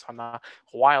joining us on our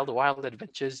wild, wild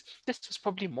adventures. This was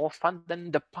probably more fun than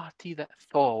the party that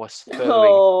Thor was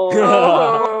throwing.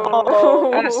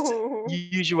 As Oh.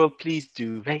 usual, please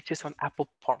do rate us on Apple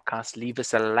Podcasts, leave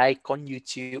us a like on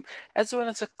YouTube, as well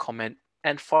as a comment,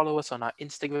 and follow us on our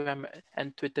Instagram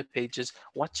and Twitter pages.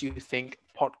 What you think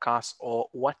podcast or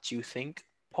what you think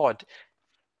pod.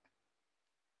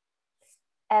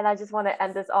 And I just want to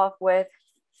end this off with,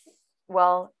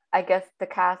 well, I guess the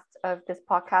cast of this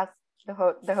podcast, the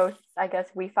hosts, I guess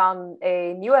we found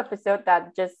a new episode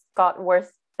that just got worse.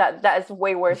 That is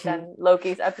way worse than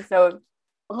Loki's episode.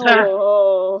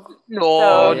 Oh. No,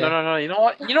 So- no. You know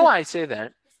what? You know why I say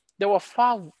that? There were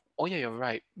far. Oh yeah, you're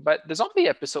right. But the zombie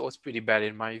episode was pretty bad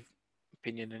in my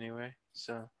opinion, anyway.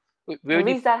 So we At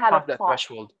already least that had a passed that plot.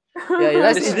 threshold. Yeah,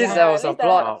 let's This see this. one- That was at a least that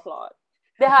had plot. plot.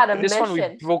 They had a This one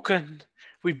mission.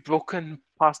 we've broken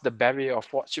past the barrier of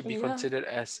what should be Yeah. considered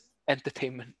as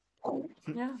entertainment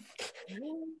Yeah.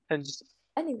 and just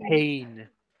Anyway. pain.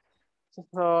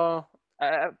 So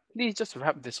please just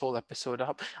wrap this whole episode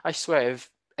up. I swear, if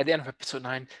at the end of episode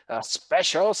 9, a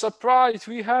special surprise,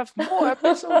 we have more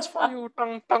episodes for you.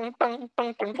 Tung, tung, tung,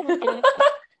 tung, tung, tung, tung.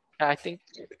 I think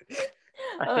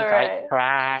I Alright.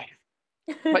 cry.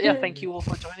 But yeah, thank you all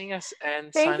for joining us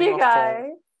and Thank signing you off guys.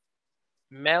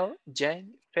 for Mel,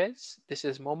 Jen, Fez. This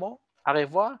is Momo. Au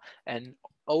revoir, and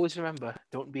always remember,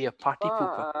 don't be a party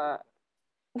pooper.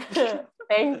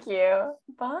 Thank you.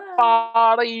 Bye.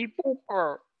 Party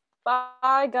pooper.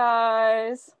 Bye,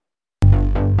 guys.